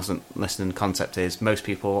anyone who wasn't listening, the concept is most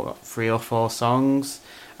people got 3 or 4 songs.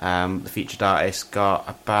 The featured artist got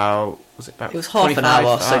about, it was half an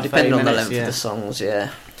hour, so depending on the length of the songs, but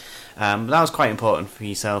that was quite important for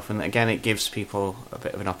yourself, and again it gives people a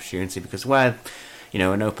bit of an opportunity, because where, you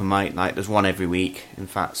know, an open mic night, there's one every week. In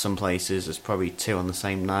fact, some places there's probably 2 on the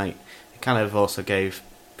same night. It kind of also gave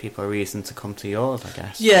people a reason to come to yours, I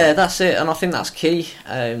guess. Yeah, that's it, and I think that's key.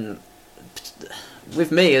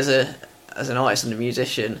 With me as an artist and a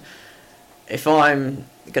musician, if I'm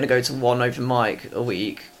going to go to one open mic a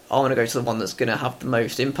week, I want to go to the one that's going to have the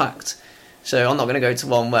most impact. So I'm not going to go to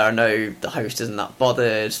one where I know the host isn't that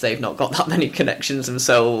bothered, they've not got that many connections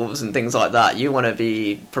themselves and things like that. You want to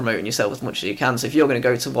be promoting yourself as much as you can. So if you're going to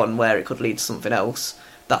go to one where it could lead to something else,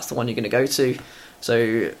 that's the one you're going to go to.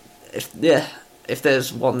 So if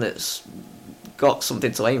there's one that's got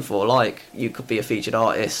something to aim for, like you could be a featured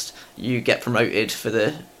artist, you get promoted for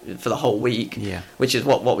the whole week, which is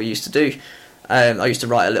what we used to do. I used to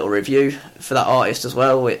write a little review for that artist as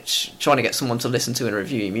well, which trying to get someone to listen to and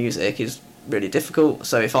review your music is really difficult.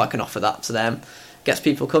 So if I can offer that to them, gets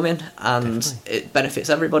people coming, and it benefits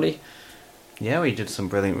everybody. Yeah, we did some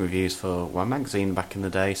brilliant reviews for One Magazine back in the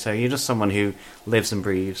day. So you're just someone who lives and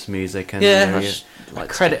breathes music, and a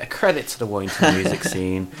credit to the Warrington music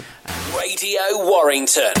scene. Radio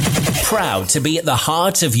Warrington, proud to be at the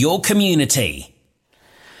heart of your community.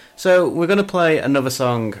 So we're going to play another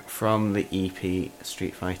song from the EP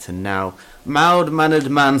Street Fighter now. Mild-mannered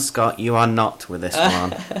man, Scott, you are not with this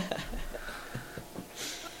one.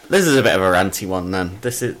 This is a bit of a ranty one then.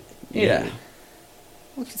 This is... Yeah.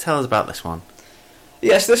 What can you tell us about this one?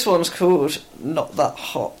 Yes, this one's called Not That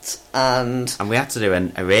Hot, and we had to do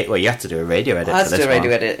you had to do a radio edit. I had for to this do a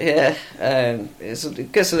radio one. edit, yeah.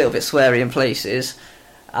 It gets a little bit sweary in places,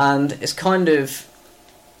 and it's kind of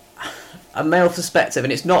a male perspective,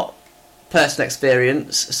 and it's not personal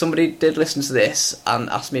experience. Somebody did listen to this and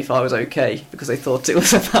asked me if I was okay because they thought it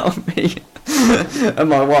was about me and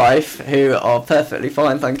my wife, who are perfectly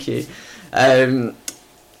fine, thank you.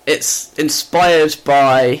 It's inspired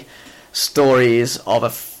by stories of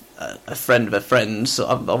a friend of a friend, so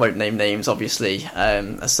I won't name names, obviously.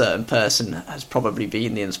 A certain person has probably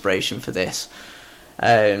been the inspiration for this.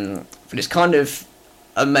 But it's kind of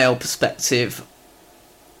a male perspective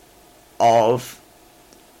of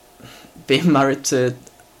being married to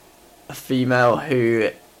a female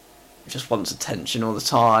who just wants attention all the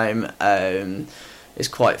time, is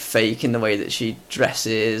quite fake in the way that she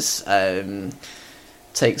dresses,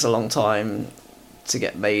 takes a long time to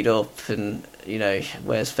get made up, and, you know,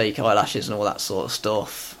 wears fake eyelashes and all that sort of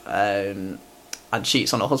stuff, and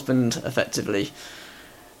cheats on her husband effectively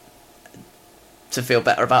to feel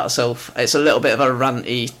better about herself. It's a little bit of a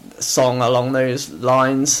ranty song along those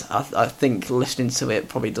lines. I think listening to it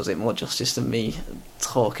probably does it more justice than me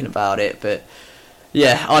talking about it, but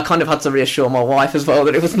yeah, I kind of had to reassure my wife as well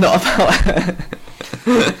that it was not about her.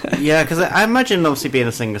 Yeah, because I imagine, obviously, being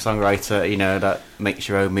a singer-songwriter, you know, that makes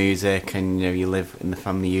your own music, and, you know, you live in the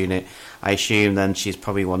family unit. I assume then she's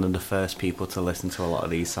probably one of the first people to listen to a lot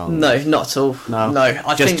of these songs. No, not at all. No,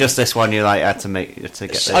 I think just this one. You like had to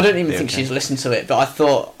get. I don't even think she's listened to it, but I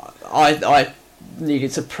thought I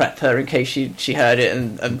needed to prep her in case she heard it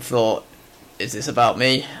and thought, is this about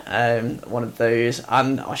me? One of those,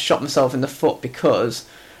 and I shot myself in the foot because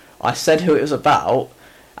I said who it was about,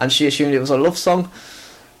 and she assumed it was a love song.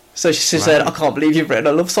 So she said, I can't believe you've written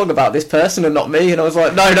a love song about this person and not me. And I was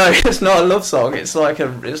like, no, it's not a love song. It's like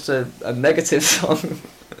it's a negative song.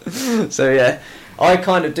 So yeah, I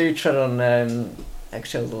kind of do tread on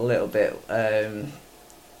eggshells a little bit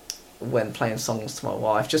when playing songs to my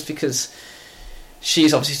wife, just because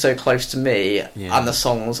she's obviously so close to me, and the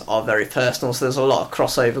songs are very personal, so there's a lot of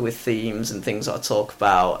crossover with themes and things that I talk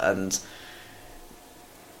about, and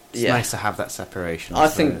it's nice to have that separation. I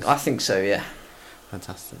think so, yeah.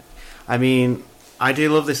 Fantastic. I mean, I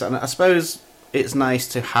do love this, and I suppose it's nice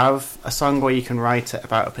to have a song where you can write it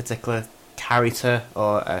about a particular character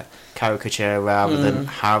or a caricature rather than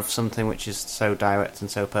have something which is so direct and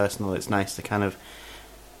so personal. It's nice to kind of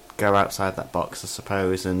go outside that box, I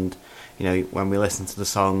suppose, and you know, when we listen to the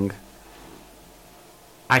song,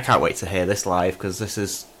 I can't wait to hear this live, because this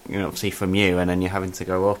is, you know, obviously from you, and then you're having to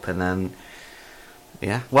go up and then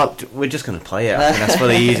well, we're just going to play it. I think that's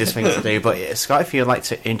probably the easiest thing to do. But Scott, if you'd like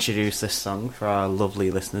to introduce this song for our lovely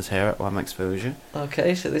listeners here at Wham Exposure.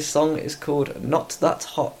 Okay, so this song is called Not That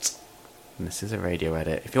Hot. And this is a radio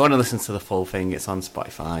edit. If you want to listen to the full thing, it's on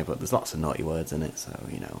Spotify, but there's lots of naughty words in it, so,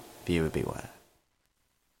 you know, viewer beware.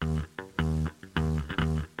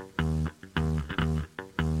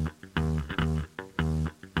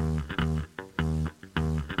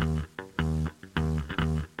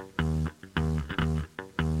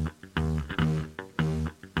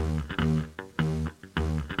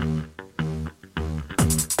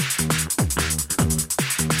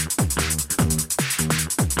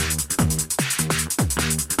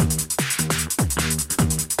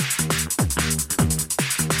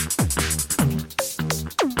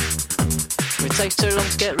 Takes too long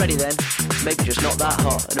to get ready then, maybe just not that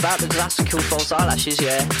hot. And about the disaster cool false eyelashes,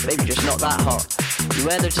 yeah, maybe just not that hot. You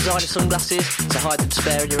wear the designer sunglasses to hide the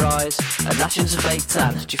despair in your eyes, and lashings of fake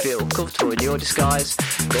tan. Do you feel comfortable in your disguise?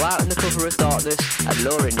 Go out in the cover of darkness and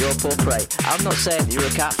lure in your poor prey. I'm not saying that you're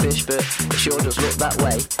a catfish, but it sure does look that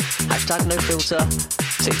way. Hashtag no filter,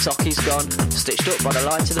 TikTok he's gone, stitched up by the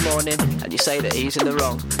light in the morning, and you say that he's in the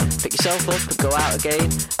wrong. Pick yourself up and go out again,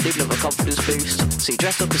 need another confidence boost, so you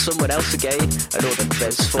dress up as someone else again, and all the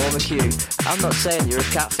beds form a queue. I'm not saying you're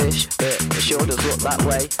a catfish, but it sure does look that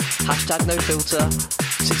way. Hashtag no filter,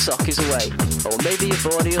 TikTok is away. Or maybe you're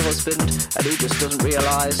bored of your husband, and he just doesn't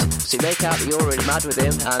realise, so you make out that you're already mad with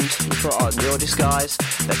him, and you put on your disguise.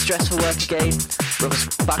 Let's dress for work again, brother's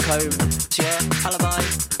back home, yeah, alibi.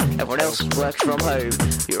 Everyone else works from home.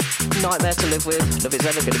 You're a nightmare to live with, nothing's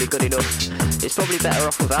ever going to be good enough. It's probably better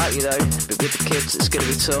off without you though, but with the kids it's going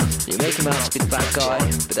to be tough. You make him out to be the bad guy,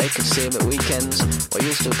 but they can see him at weekends, or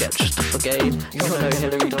you'll still get dressed up again. You'll know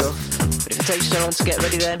Hillary Duff. But if it takes you so long to get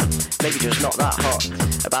ready then, maybe just not that hot.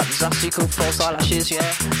 About disaster you call false eyelashes,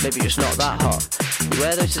 yeah, maybe just not that hot. You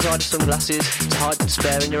wear those designer sunglasses to hide the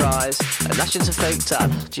despair in your eyes, and lashings of fake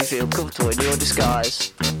tan. Do you feel comfortable in your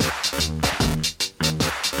disguise?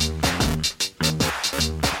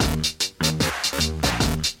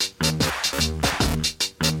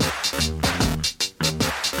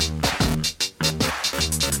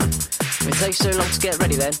 Takes so long to get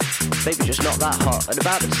ready then, maybe just not that hot. And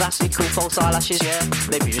about the disaster you call false eyelashes, yeah,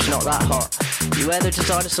 maybe just not that hot. You wear the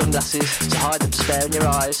designer sunglasses to hide the despair in your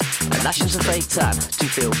eyes, and lashings of fake tan. Do you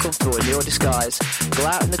feel comfortable in your disguise? Go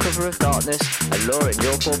out in the cover of darkness and lure in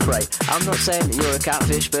your poor prey. I'm not saying that you're a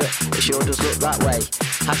catfish, but it sure does look that way.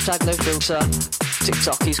 Hashtag no filter,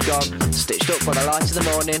 TikTok he's gone, stitched up by the light of the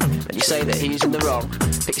morning, and you say that he's in the wrong.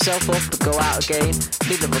 Pick yourself up and go out again,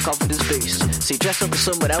 need another confidence boost, so you dress up as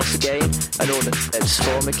someone else again, and all the beds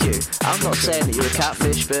form a queue. I'm not saying that you're a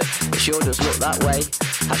catfish, but it sure does look that way.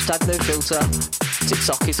 Hashtag no filter,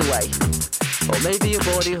 TikTok is away. Or maybe you're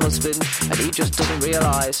bored of your husband, and he just doesn't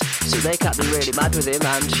realise, so you make out be really mad with him,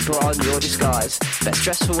 and you put on your disguise. Let's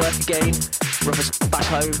dress for work again, brother's back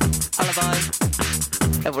home, alibi.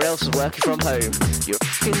 Everyone else is working from home. You're a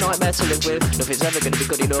fucking nightmare to live with, nothing's ever going to be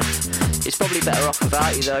good enough. It's probably better off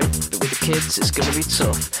without you though, but with the kids it's going to be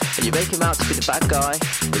tough. And you make him out to be the bad guy,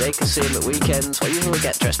 but they can see him at weekends, while you will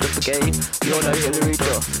get dressed up again. You're no Hillary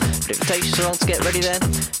Duff. But if it takes you so long to get ready then,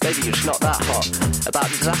 maybe you're just not that hot. About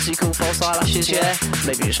the disaster you call false eyelashes, yeah,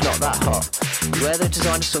 maybe you're just not that hot. You wear the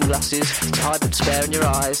designer sunglasses to hide the despair in your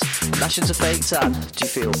eyes, lashings of fake tan. Do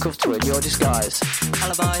you feel comfortable in your disguise?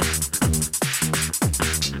 Alibi.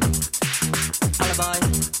 Alibi.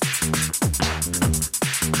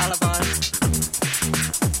 Alibi.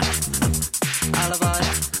 Alibi.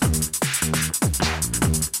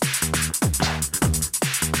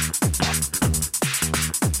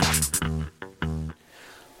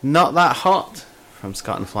 Not That Hot from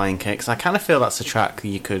Scott and Flying Kicks. I kind of feel that's a track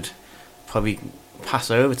you could probably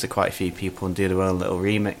pass over to quite a few people and do their own little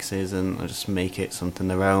remixes and just make it something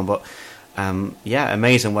their own. But yeah,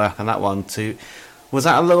 amazing work on that one too. Was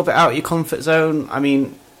that a little bit out of your comfort zone? I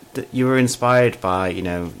mean, you were inspired by, you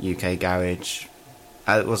know, UK Garage.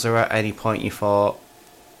 Was there at any point you thought,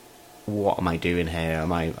 what am I doing here?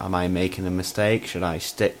 Am I making a mistake? Should I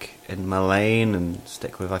stick in my lane and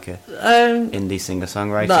stick with like a indie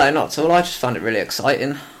singer-songwriter? No, not at all. I just found it really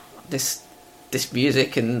exciting, this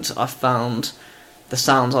music, and I found the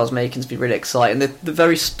sounds I was making to be really exciting. The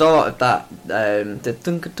very start of that, the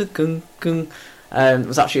dun-ga-dun-gung-gung,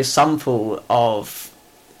 was actually a sample of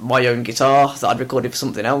my own guitar that I'd recorded for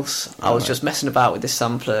something else. I was just messing about with this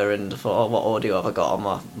sampler and thought, oh, what audio have I got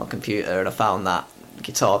on my computer? And I found that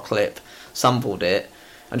guitar clip, sampled it,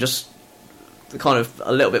 and just kind of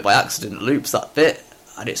a little bit by accident loops that bit,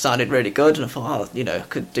 and it sounded really good. And I thought, oh, I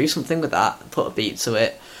could do something with that, put a beat to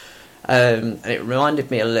it. And it reminded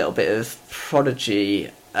me a little bit of Prodigy.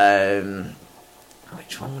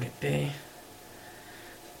 Which one would it be?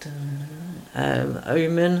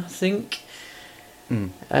 Omen, I think. Yeah,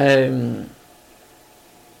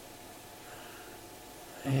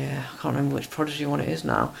 I can't remember which Prodigy one it is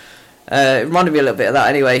now. It reminded me a little bit of that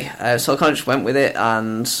anyway, so I kind of just went with it,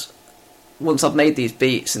 and once I'd made these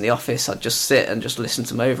beats in the office, I'd just sit and just listen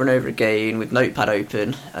to them over and over again with Notepad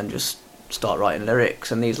open and just start writing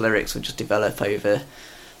lyrics, and these lyrics would just develop over,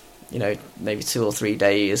 maybe 2 or 3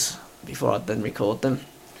 days before I'd then record them.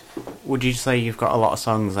 Would you say you've got a lot of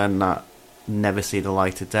songs then that never see the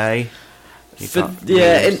light of day?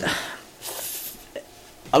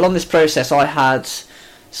 Along this process, I had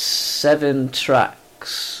 7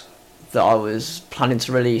 tracks that I was planning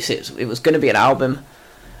to release. It was going to be an album,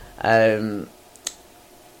 but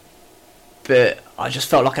I just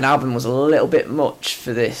felt like an album was a little bit much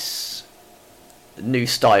for this new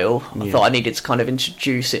style. I thought I needed to kind of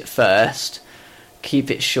introduce it first,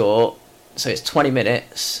 keep it short, so it's 20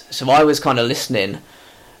 minutes. So I was kind of listening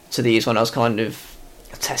to these when I was kind of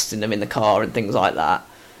testing them in the car and things like that,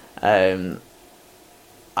 and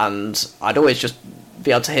I'd always just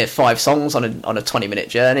be able to hear 5 songs on a 20-minute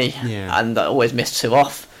journey, and I always missed 2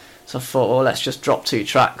 off. So I thought, well, let's just drop 2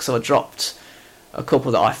 tracks. So I dropped a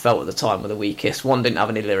couple that I felt at the time were the weakest. One didn't have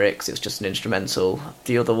any lyrics; it was just an instrumental.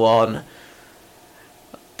 The other one,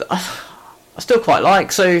 I still quite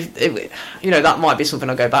like. So that might be something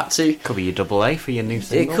I'll go back to. Could be your double A for your new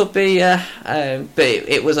single. It could be, yeah. But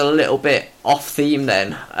it was a little bit off theme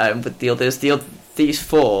then. With the others, these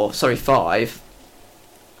 5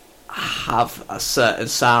 have a certain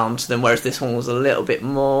sound to them, whereas this one was a little bit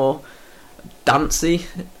more dancey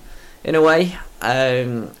in a way,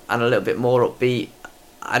 and a little bit more upbeat,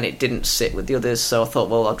 and it didn't sit with the others. So I thought,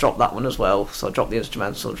 well, I'll drop that one as well. So I dropped the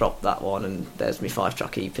instrumental, dropped that one, and there's my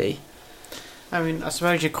 5-track EP. I mean, I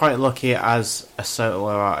suppose you're quite lucky as a solo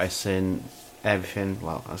artist in everything.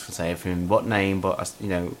 Well, I was going to say everything but name, but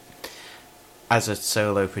as a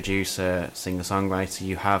solo producer, singer-songwriter,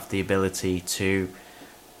 you have the ability to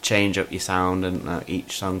change up your sound, and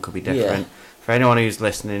each song could be different. For anyone who's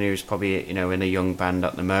listening, who's probably in a young band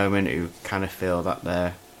at the moment, who kind of feel that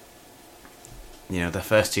their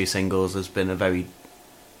first 2 singles has been the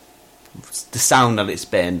sound that it's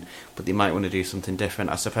been, but they might want to do something different.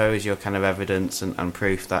 I suppose you're kind of evidence and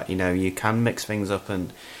proof that you can mix things up,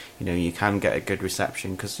 and you can get a good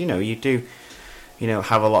reception, because you do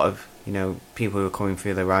have a lot of people who are coming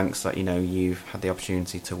through the ranks that you've had the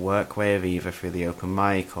opportunity to work with, either through the open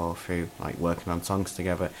mic or through like working on songs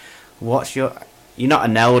together. You're not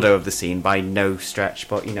an elder of the scene by no stretch,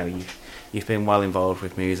 but you've been well involved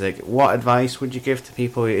with music. What advice would you give to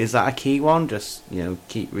people? Is that a key one? Just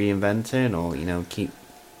keep reinventing, or keep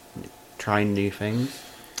trying new things?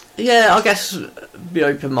 Yeah, I guess be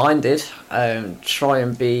open-minded. Try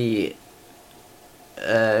and be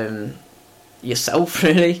yourself,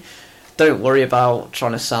 really. Don't worry about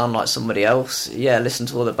trying to sound like somebody else. Yeah, listen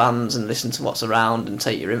to other bands and listen to what's around and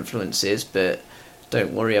take your influences, but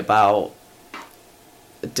don't worry about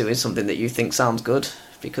doing something that you think sounds good,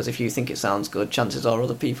 because if you think it sounds good, chances are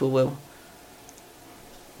other people will.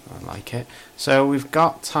 I like it. So we've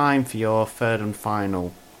got time for your third and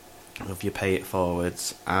final of your Pay It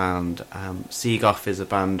Forwards, and Seagoth is a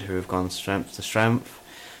band who have gone strength to strength.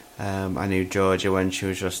 I knew Georgia when she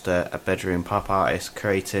was just a bedroom pop artist,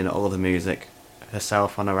 creating all the music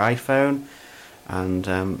herself on her iPhone, and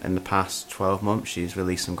in the past 12 months she's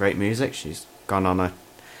released some great music. She's gone on a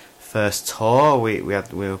first tour. We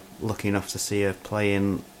were lucky enough to see her play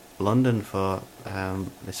in London for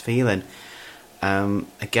This Feeling.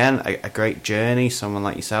 Again, a great journey. Someone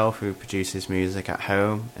like yourself who produces music at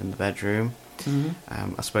home in the bedroom.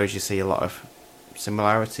 Mm-hmm. I suppose you see a lot of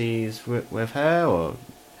similarities with her, or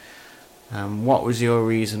what was your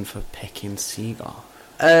reason for picking Seagoth?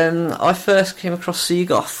 I first came across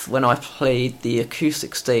Seagoth when I played the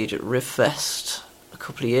acoustic stage at Rivfest a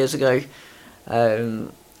couple of years ago.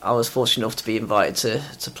 I was fortunate enough to be invited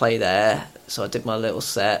to play there, so I did my little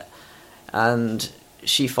set, and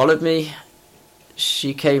she followed me.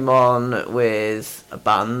 She came on with a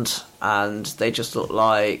band, and they just looked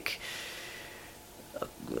like,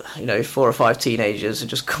 4 or 5 teenagers who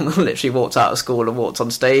just come and literally walked out of school and walked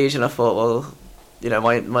on stage. And I thought, well,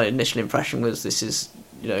 my initial impression was this is,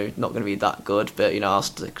 not going to be that good, but I'll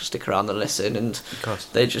stick around and listen. And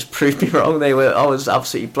they just proved me wrong. I was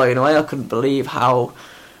absolutely blown away. I couldn't believe how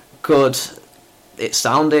good it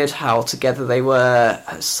sounded, how together they were,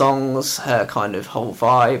 her songs, her kind of whole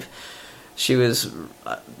vibe. She was,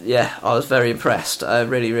 I was very impressed. I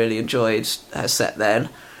really, really enjoyed her set then.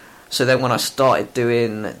 So then when I started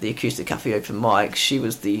doing the Acoustic Cafe open mic, she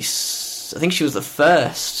was the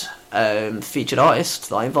first featured artist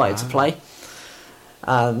that I invited to play.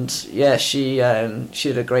 And she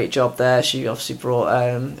did a great job there. She obviously brought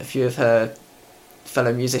a few of her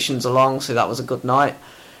fellow musicians along, so that was a good night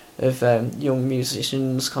of young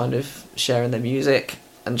musicians kind of sharing their music,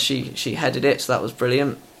 and she headed it, so that was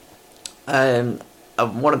brilliant. One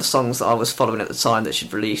of the songs that I was following at the time that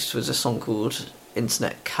she'd released was a song called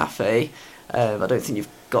Internet Cafe. I don't think you've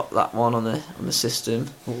got that one on the system.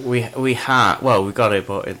 We have. Well, we got it,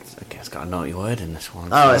 but it's got a naughty word in this one.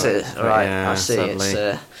 Oh, is it? Right, yeah, I see. sadly.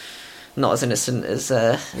 It's not as innocent as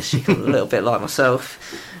she, a little bit like myself.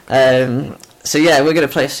 So yeah, we're going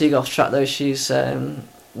to play a Seagull track though. She's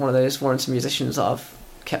one of those Warrington musicians that I've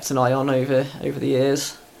kept an eye on over the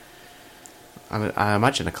years. I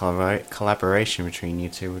imagine a collaboration between you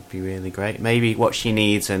two would be really great. Maybe what she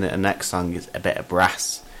needs in her next song is a bit of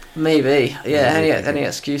brass. Maybe, yeah. Any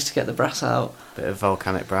excuse to get the brass out. Bit of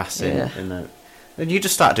volcanic brass in the. Then you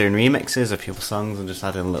just start doing remixes of people's songs and just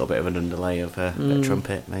adding a little bit of an underlay of a bit of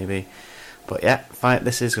trumpet, maybe. But yeah,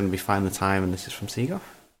 this is going to be Find the Time, and this is from Seagull.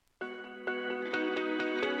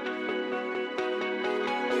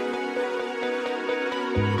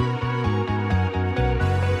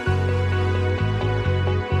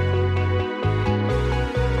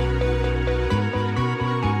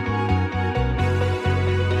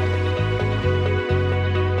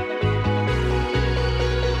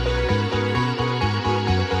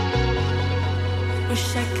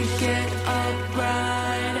 Wish I could get up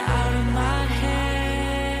right out of my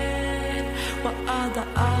head. What are the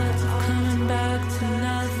odds of coming back to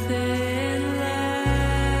nothing left?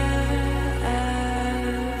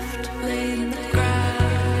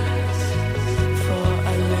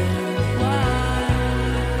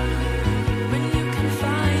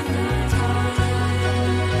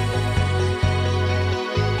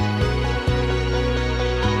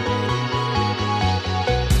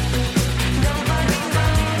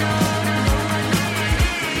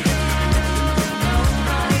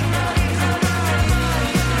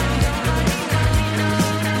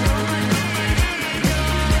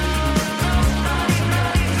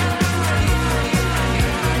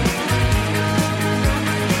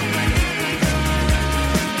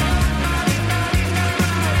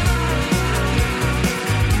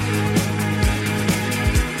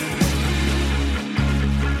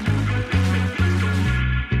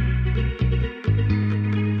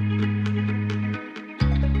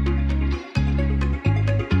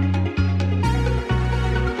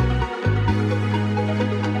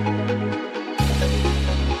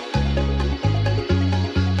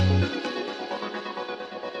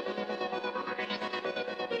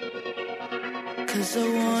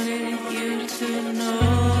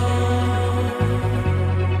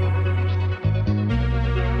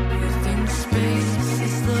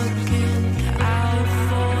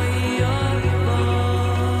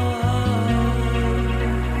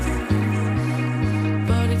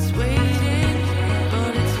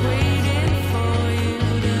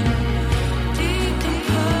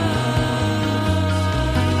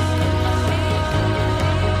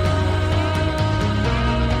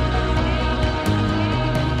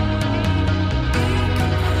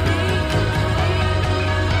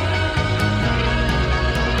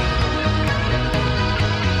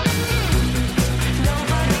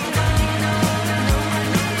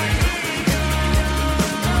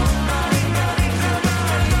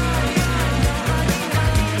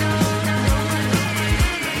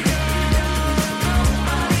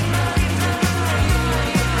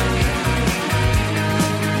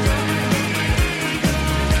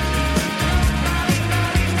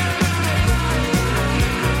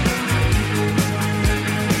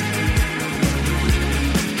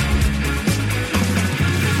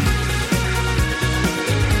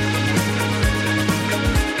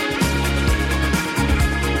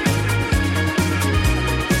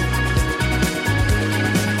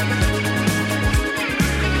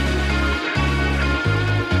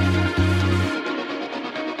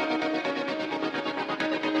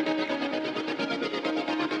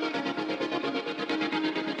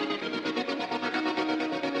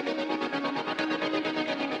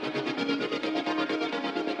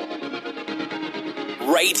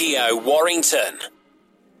 Radio Warrington.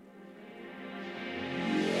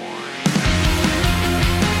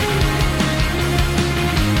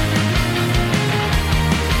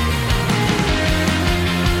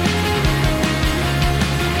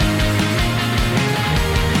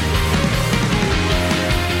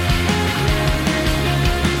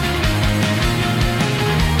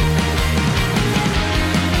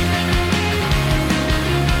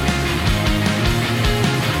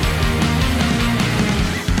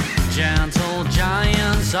 Gentle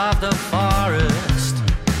giants of the forest,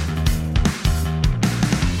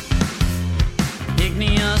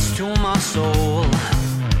 igneous to my soul,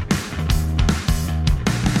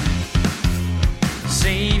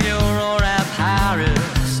 savior or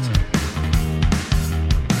abhorrest,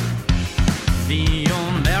 the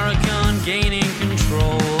American gaining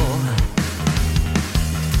control.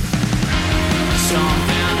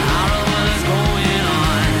 Something horrible is going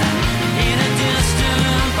on in a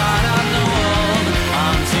distant part of the world.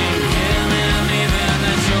 Hunting, killing, leaving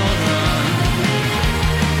the children.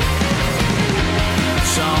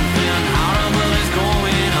 Something horrible is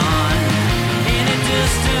going on in a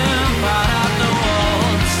distant part of the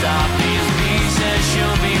world. Stop these pieces,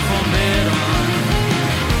 should be forbidden.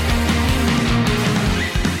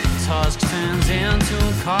 Tusk turns into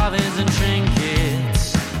carvings and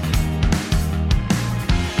trinkets.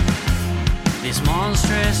 This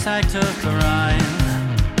monstrous act of crime,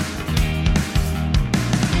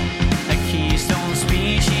 a keystone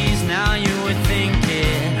species, now you would think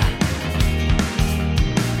it,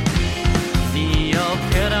 the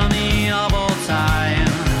epitome of all time.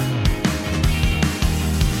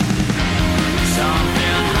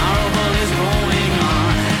 Something horrible is going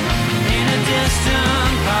on in a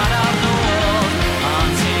distant part of the world.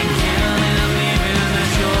 Hunting, killing, leaving the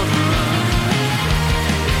children.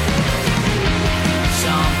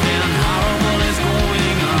 Something horrible is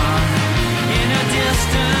going on in a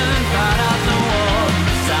distant part of the world.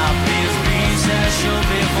 Stop these pieces, should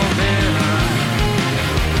be forbidden.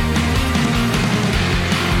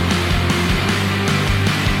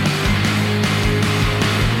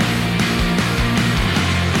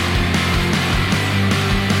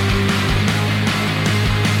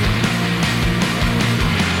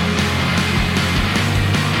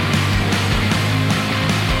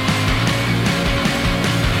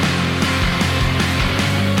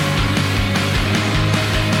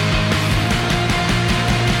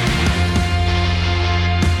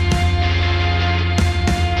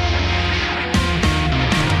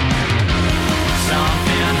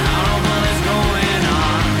 Something horrible is going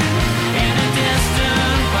on in a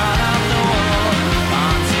distant part of the world.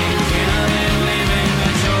 Hunting, killing, leaving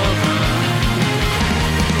the children.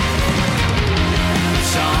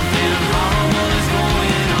 Something horrible is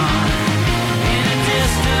going on in a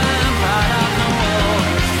distant part of the world.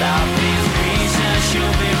 Stop these pieces,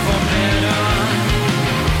 should be forbidden.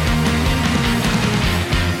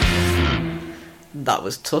 That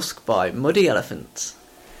was Tusk by Muddy Elephant.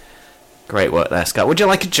 Great work there, Scott. Would you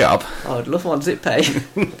like a job? I'd love one. Does it pay?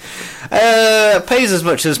 Pays as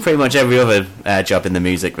much as pretty much every other job in the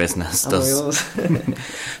music business does.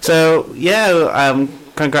 So yeah,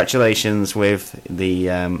 congratulations with the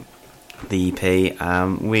EP.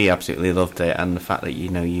 We absolutely loved it, and the fact that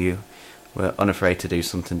you were unafraid to do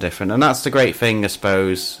something different, and that's the great thing, I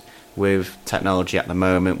suppose, with technology at the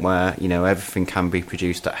moment, where everything can be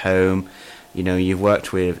produced at home. You've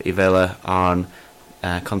worked with Ivilla on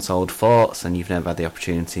Consoled Thoughts, and you've never had the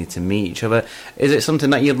opportunity to meet each other. Is it something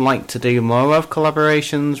that you'd like to do more of,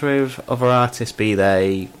 collaborations with other artists, be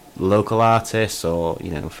they local artists or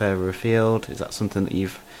further afield? Is that something that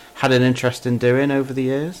you've had an interest in doing over the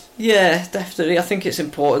years? Yeah, definitely. I think it's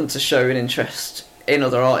important to show an interest in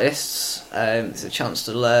other artists. It's a chance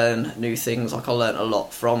to learn new things. Like, I learned a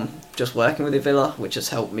lot from just working with Ivilla, which has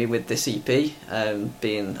helped me with this EP,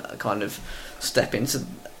 being a kind of step into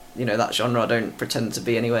that genre. I don't pretend to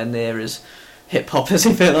be anywhere near as hip hop as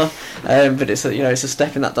Ivilla, but it's a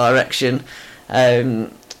step in that direction. I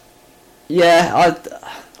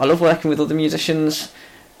love working with other musicians,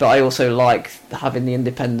 but I also like having the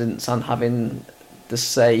independence and having the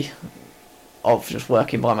say of just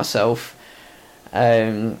working by myself.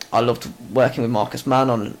 I loved working with Marcus Mann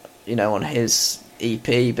on his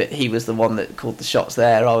EP, but he was the one that called the shots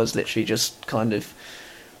there. I was literally just kind of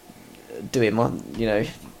doing my,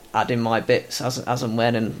 adding my bits as and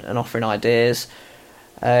when, and offering ideas.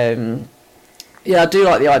 I do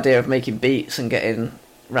like the idea of making beats and getting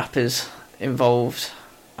rappers involved.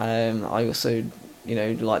 I also,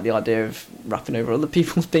 like the idea of rapping over other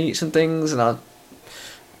people's beats and things, and I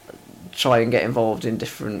try and get involved in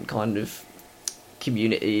different kind of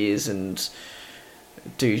communities and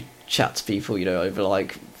do chat to people, you know, over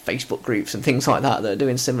like Facebook groups and things like that are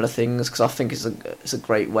doing similar things, because I think it's a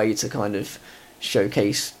great way to kind of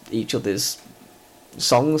showcase each other's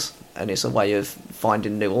songs, and it's a way of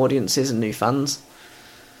finding new audiences and new fans.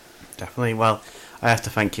 Definitely. Well, I have to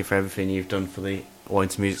thank you for everything you've done for the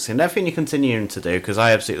Warrington music scene, everything you're continuing to do, because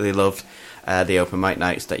I absolutely loved the open mic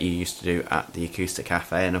nights that you used to do at the Acoustic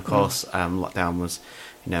Cafe, and of course lockdown was,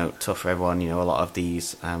 you know, tough for everyone. You know, a lot of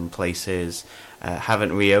these places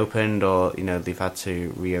haven't reopened, or, you know, they've had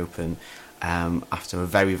to reopen after a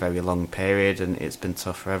very, very long period, and it's been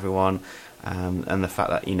tough for everyone. And the fact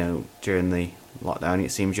that, you know, during the lockdown,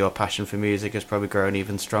 it seems your passion for music has probably grown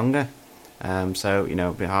even stronger. So, you know,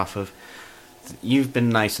 on behalf of, you've been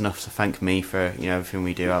nice enough to thank me for, you know, everything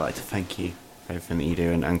we do. I'd like to thank you for everything that you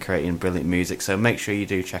do and creating brilliant music. So make sure you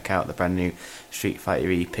do check out the brand new Street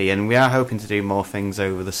Fighter EP, and we are hoping to do more things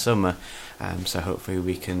over the summer. So hopefully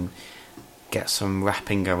we can get some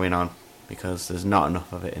rapping going on, because there's not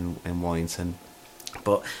enough of it in Warrington.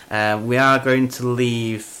 But we are going to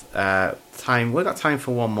leave time. We've got time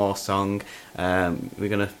for one more song. We're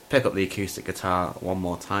going to pick up the acoustic guitar one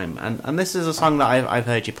more time, and this is a song that I've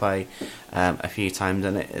heard you play a few times,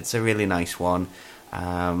 and it's a really nice one.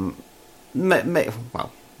 Well,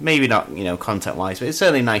 maybe not, you know, content wise, but it's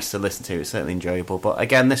certainly nice to listen to. It's certainly enjoyable. But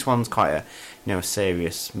again, this one's quite a, you know, a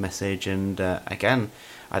serious message, and again,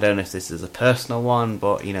 I don't know if this is a personal one,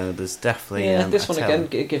 but, you know, there's definitely this one again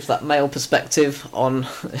gives that male perspective on,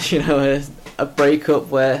 you know, a breakup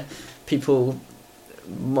where people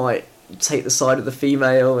might take the side of the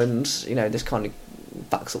female, and, you know, this kind of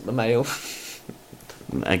backs up the male.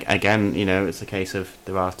 Again, you know, it's a case of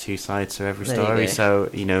there are two sides to every story, so,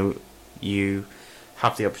 you know, you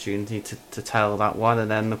have the opportunity to tell that one, and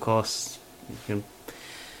then, of course, you can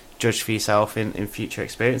judge for yourself in future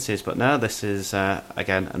experiences. But no, this is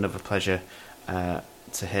again another pleasure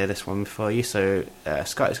to hear this one for you. So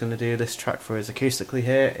Scott is going to do this track for us acoustically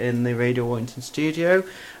here in the Radio Warrington studio,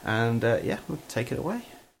 and yeah, we'll take it away.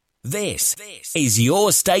 This is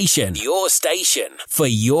your station for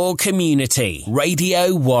your community.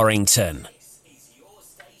 Radio Warrington.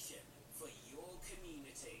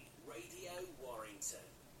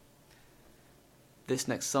 This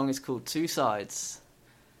next song is called Two Sides.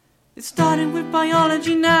 It started with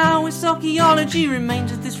biology, now it's archaeology.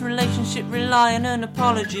 Remains of this relationship rely on an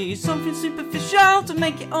apology. Something superficial to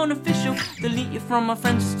make it unofficial. Delete you from my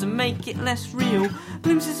friends to make it less real.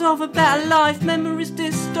 Glimpses of a better life, memories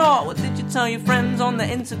distort. What did you tell your friends on the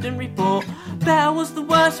incident report? Better was the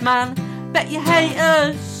worst man, bet you hate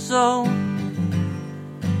us so.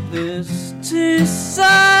 There's two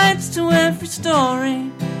sides to every story.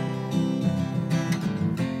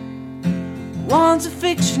 One's a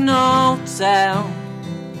fictional tale.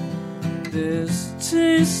 There's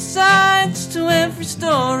two sides to every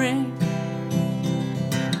story.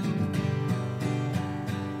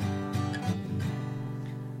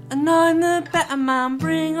 And I'm the better man,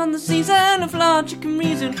 bring on the season of logic and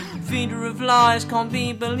reason. Feeder of lies, can't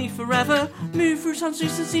be believed forever. Move through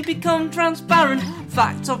translucency, become transparent.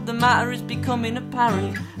 Fact of the matter is becoming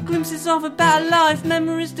apparent. Glimpses of a better life,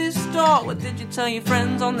 memories distort. What did you tell your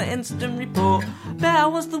friends on the incident report? Better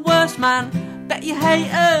was the worst man, bet you hate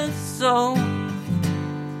us so.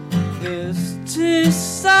 There's two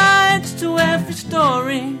sides to every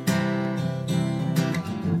story.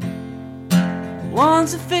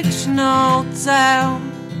 One's a fictional tale.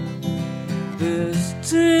 There's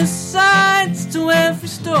two sides to every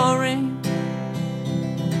story.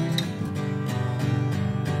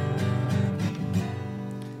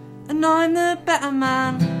 And I'm the better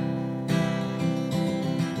man.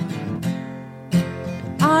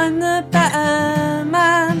 I'm the better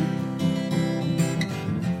man.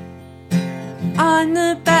 I'm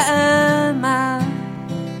the better man.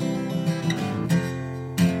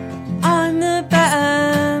 I'm the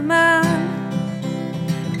better man.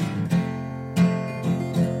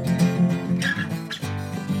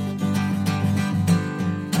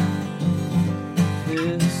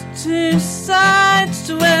 There's two sides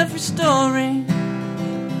to every story.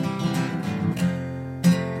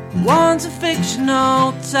 One's a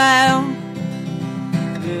fictional tale.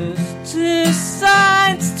 There's two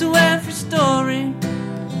sides to every story.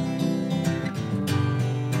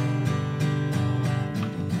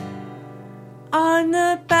 I'm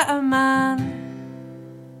the better man.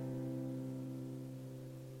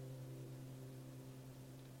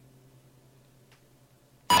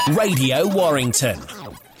 Radio Warrington.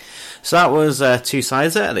 So that was Two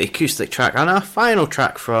Sides there, the acoustic track, and our final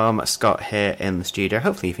track from Scott here in the studio.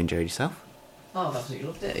 Hopefully you've enjoyed yourself. Oh, I've absolutely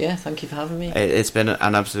loved it. Yeah, thank you for having me. It's been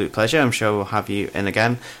an absolute pleasure. I'm sure we'll have you in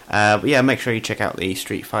again. But yeah, make sure you check out the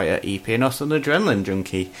Street Fighter EP and also the Adrenaline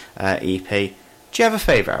Junkie EP. Do you have a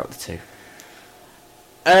favourite out of the two?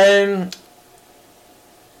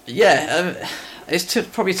 It's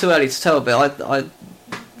probably too early to tell, but I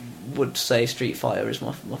would say Street Fighter is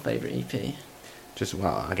my favourite EP. Just,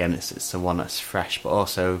 well, again, it's the one that's fresh, but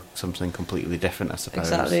also something completely different, I suppose.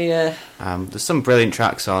 Exactly, yeah. There's some brilliant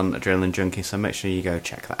tracks on Adrenaline Junkie, so make sure you go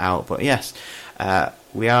check that out. But yes,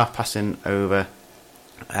 we are passing over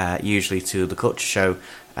usually to the Culture Show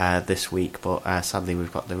this week, but sadly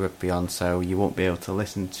we've got the rugby on, so you won't be able to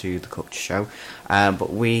listen to the Culture Show.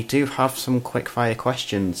 But we do have some quick-fire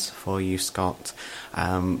questions for you, Scott.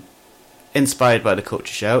 Inspired by the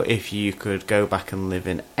Culture Show, if you could go back and live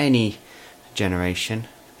in any generation,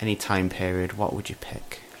 any time period, what would you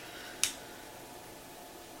pick?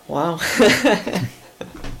 Wow.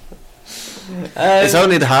 It's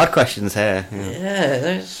only the hard questions here. Yeah,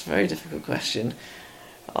 that's a very difficult question.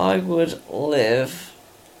 I would live...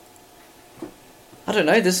 I don't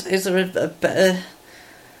know, is there a better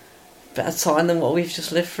time than what we've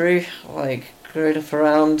just lived through? Like, growing up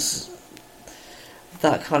around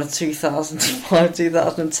that kind of 2005,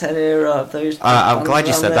 2010 era. I'm glad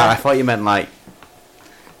you said that. I thought you meant like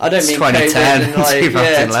I don't mean 2010 and like,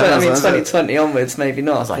 2011. 2020 onwards, maybe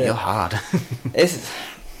not. I was like, you're hard. It's,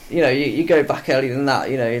 you go back earlier than that,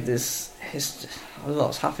 there's a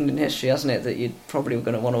lot's happened in history, hasn't it, that you're probably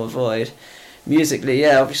going to want to avoid. Musically,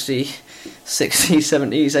 yeah, obviously 60s,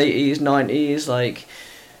 70s, 80s, 90s, like,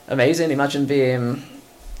 amazing. Imagine being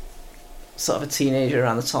sort of a teenager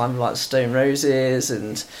around the time of like Stone Roses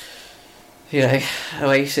and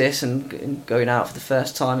Oasis and going out for the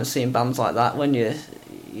first time and seeing bands like that when you're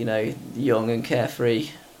young and carefree.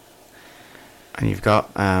 And you've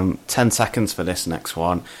got 10 seconds for this next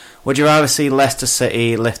one. Would you rather see Leicester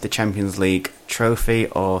City lift the Champions League trophy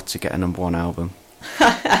or to get a #1 album?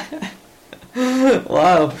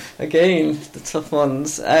 Wow, again, the tough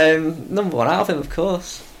ones. #1 album, of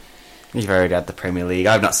course. You've already had the Premier League.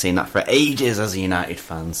 I've not seen that for ages as a United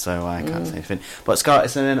fan, so I can't say anything. But Scott,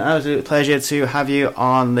 it's an absolute pleasure to have you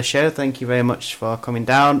on the show. Thank you very much for coming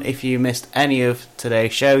down. If you missed any of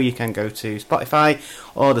today's show, you can go to Spotify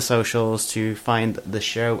or the socials to find the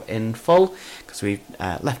show in full, because we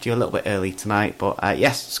left you a little bit early tonight. But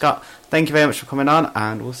yes, Scott, thank you very much for coming on,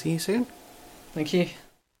 and we'll see you soon. Thank you.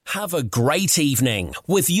 Have a great evening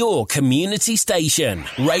with your community station,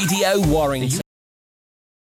 Radio Warrington.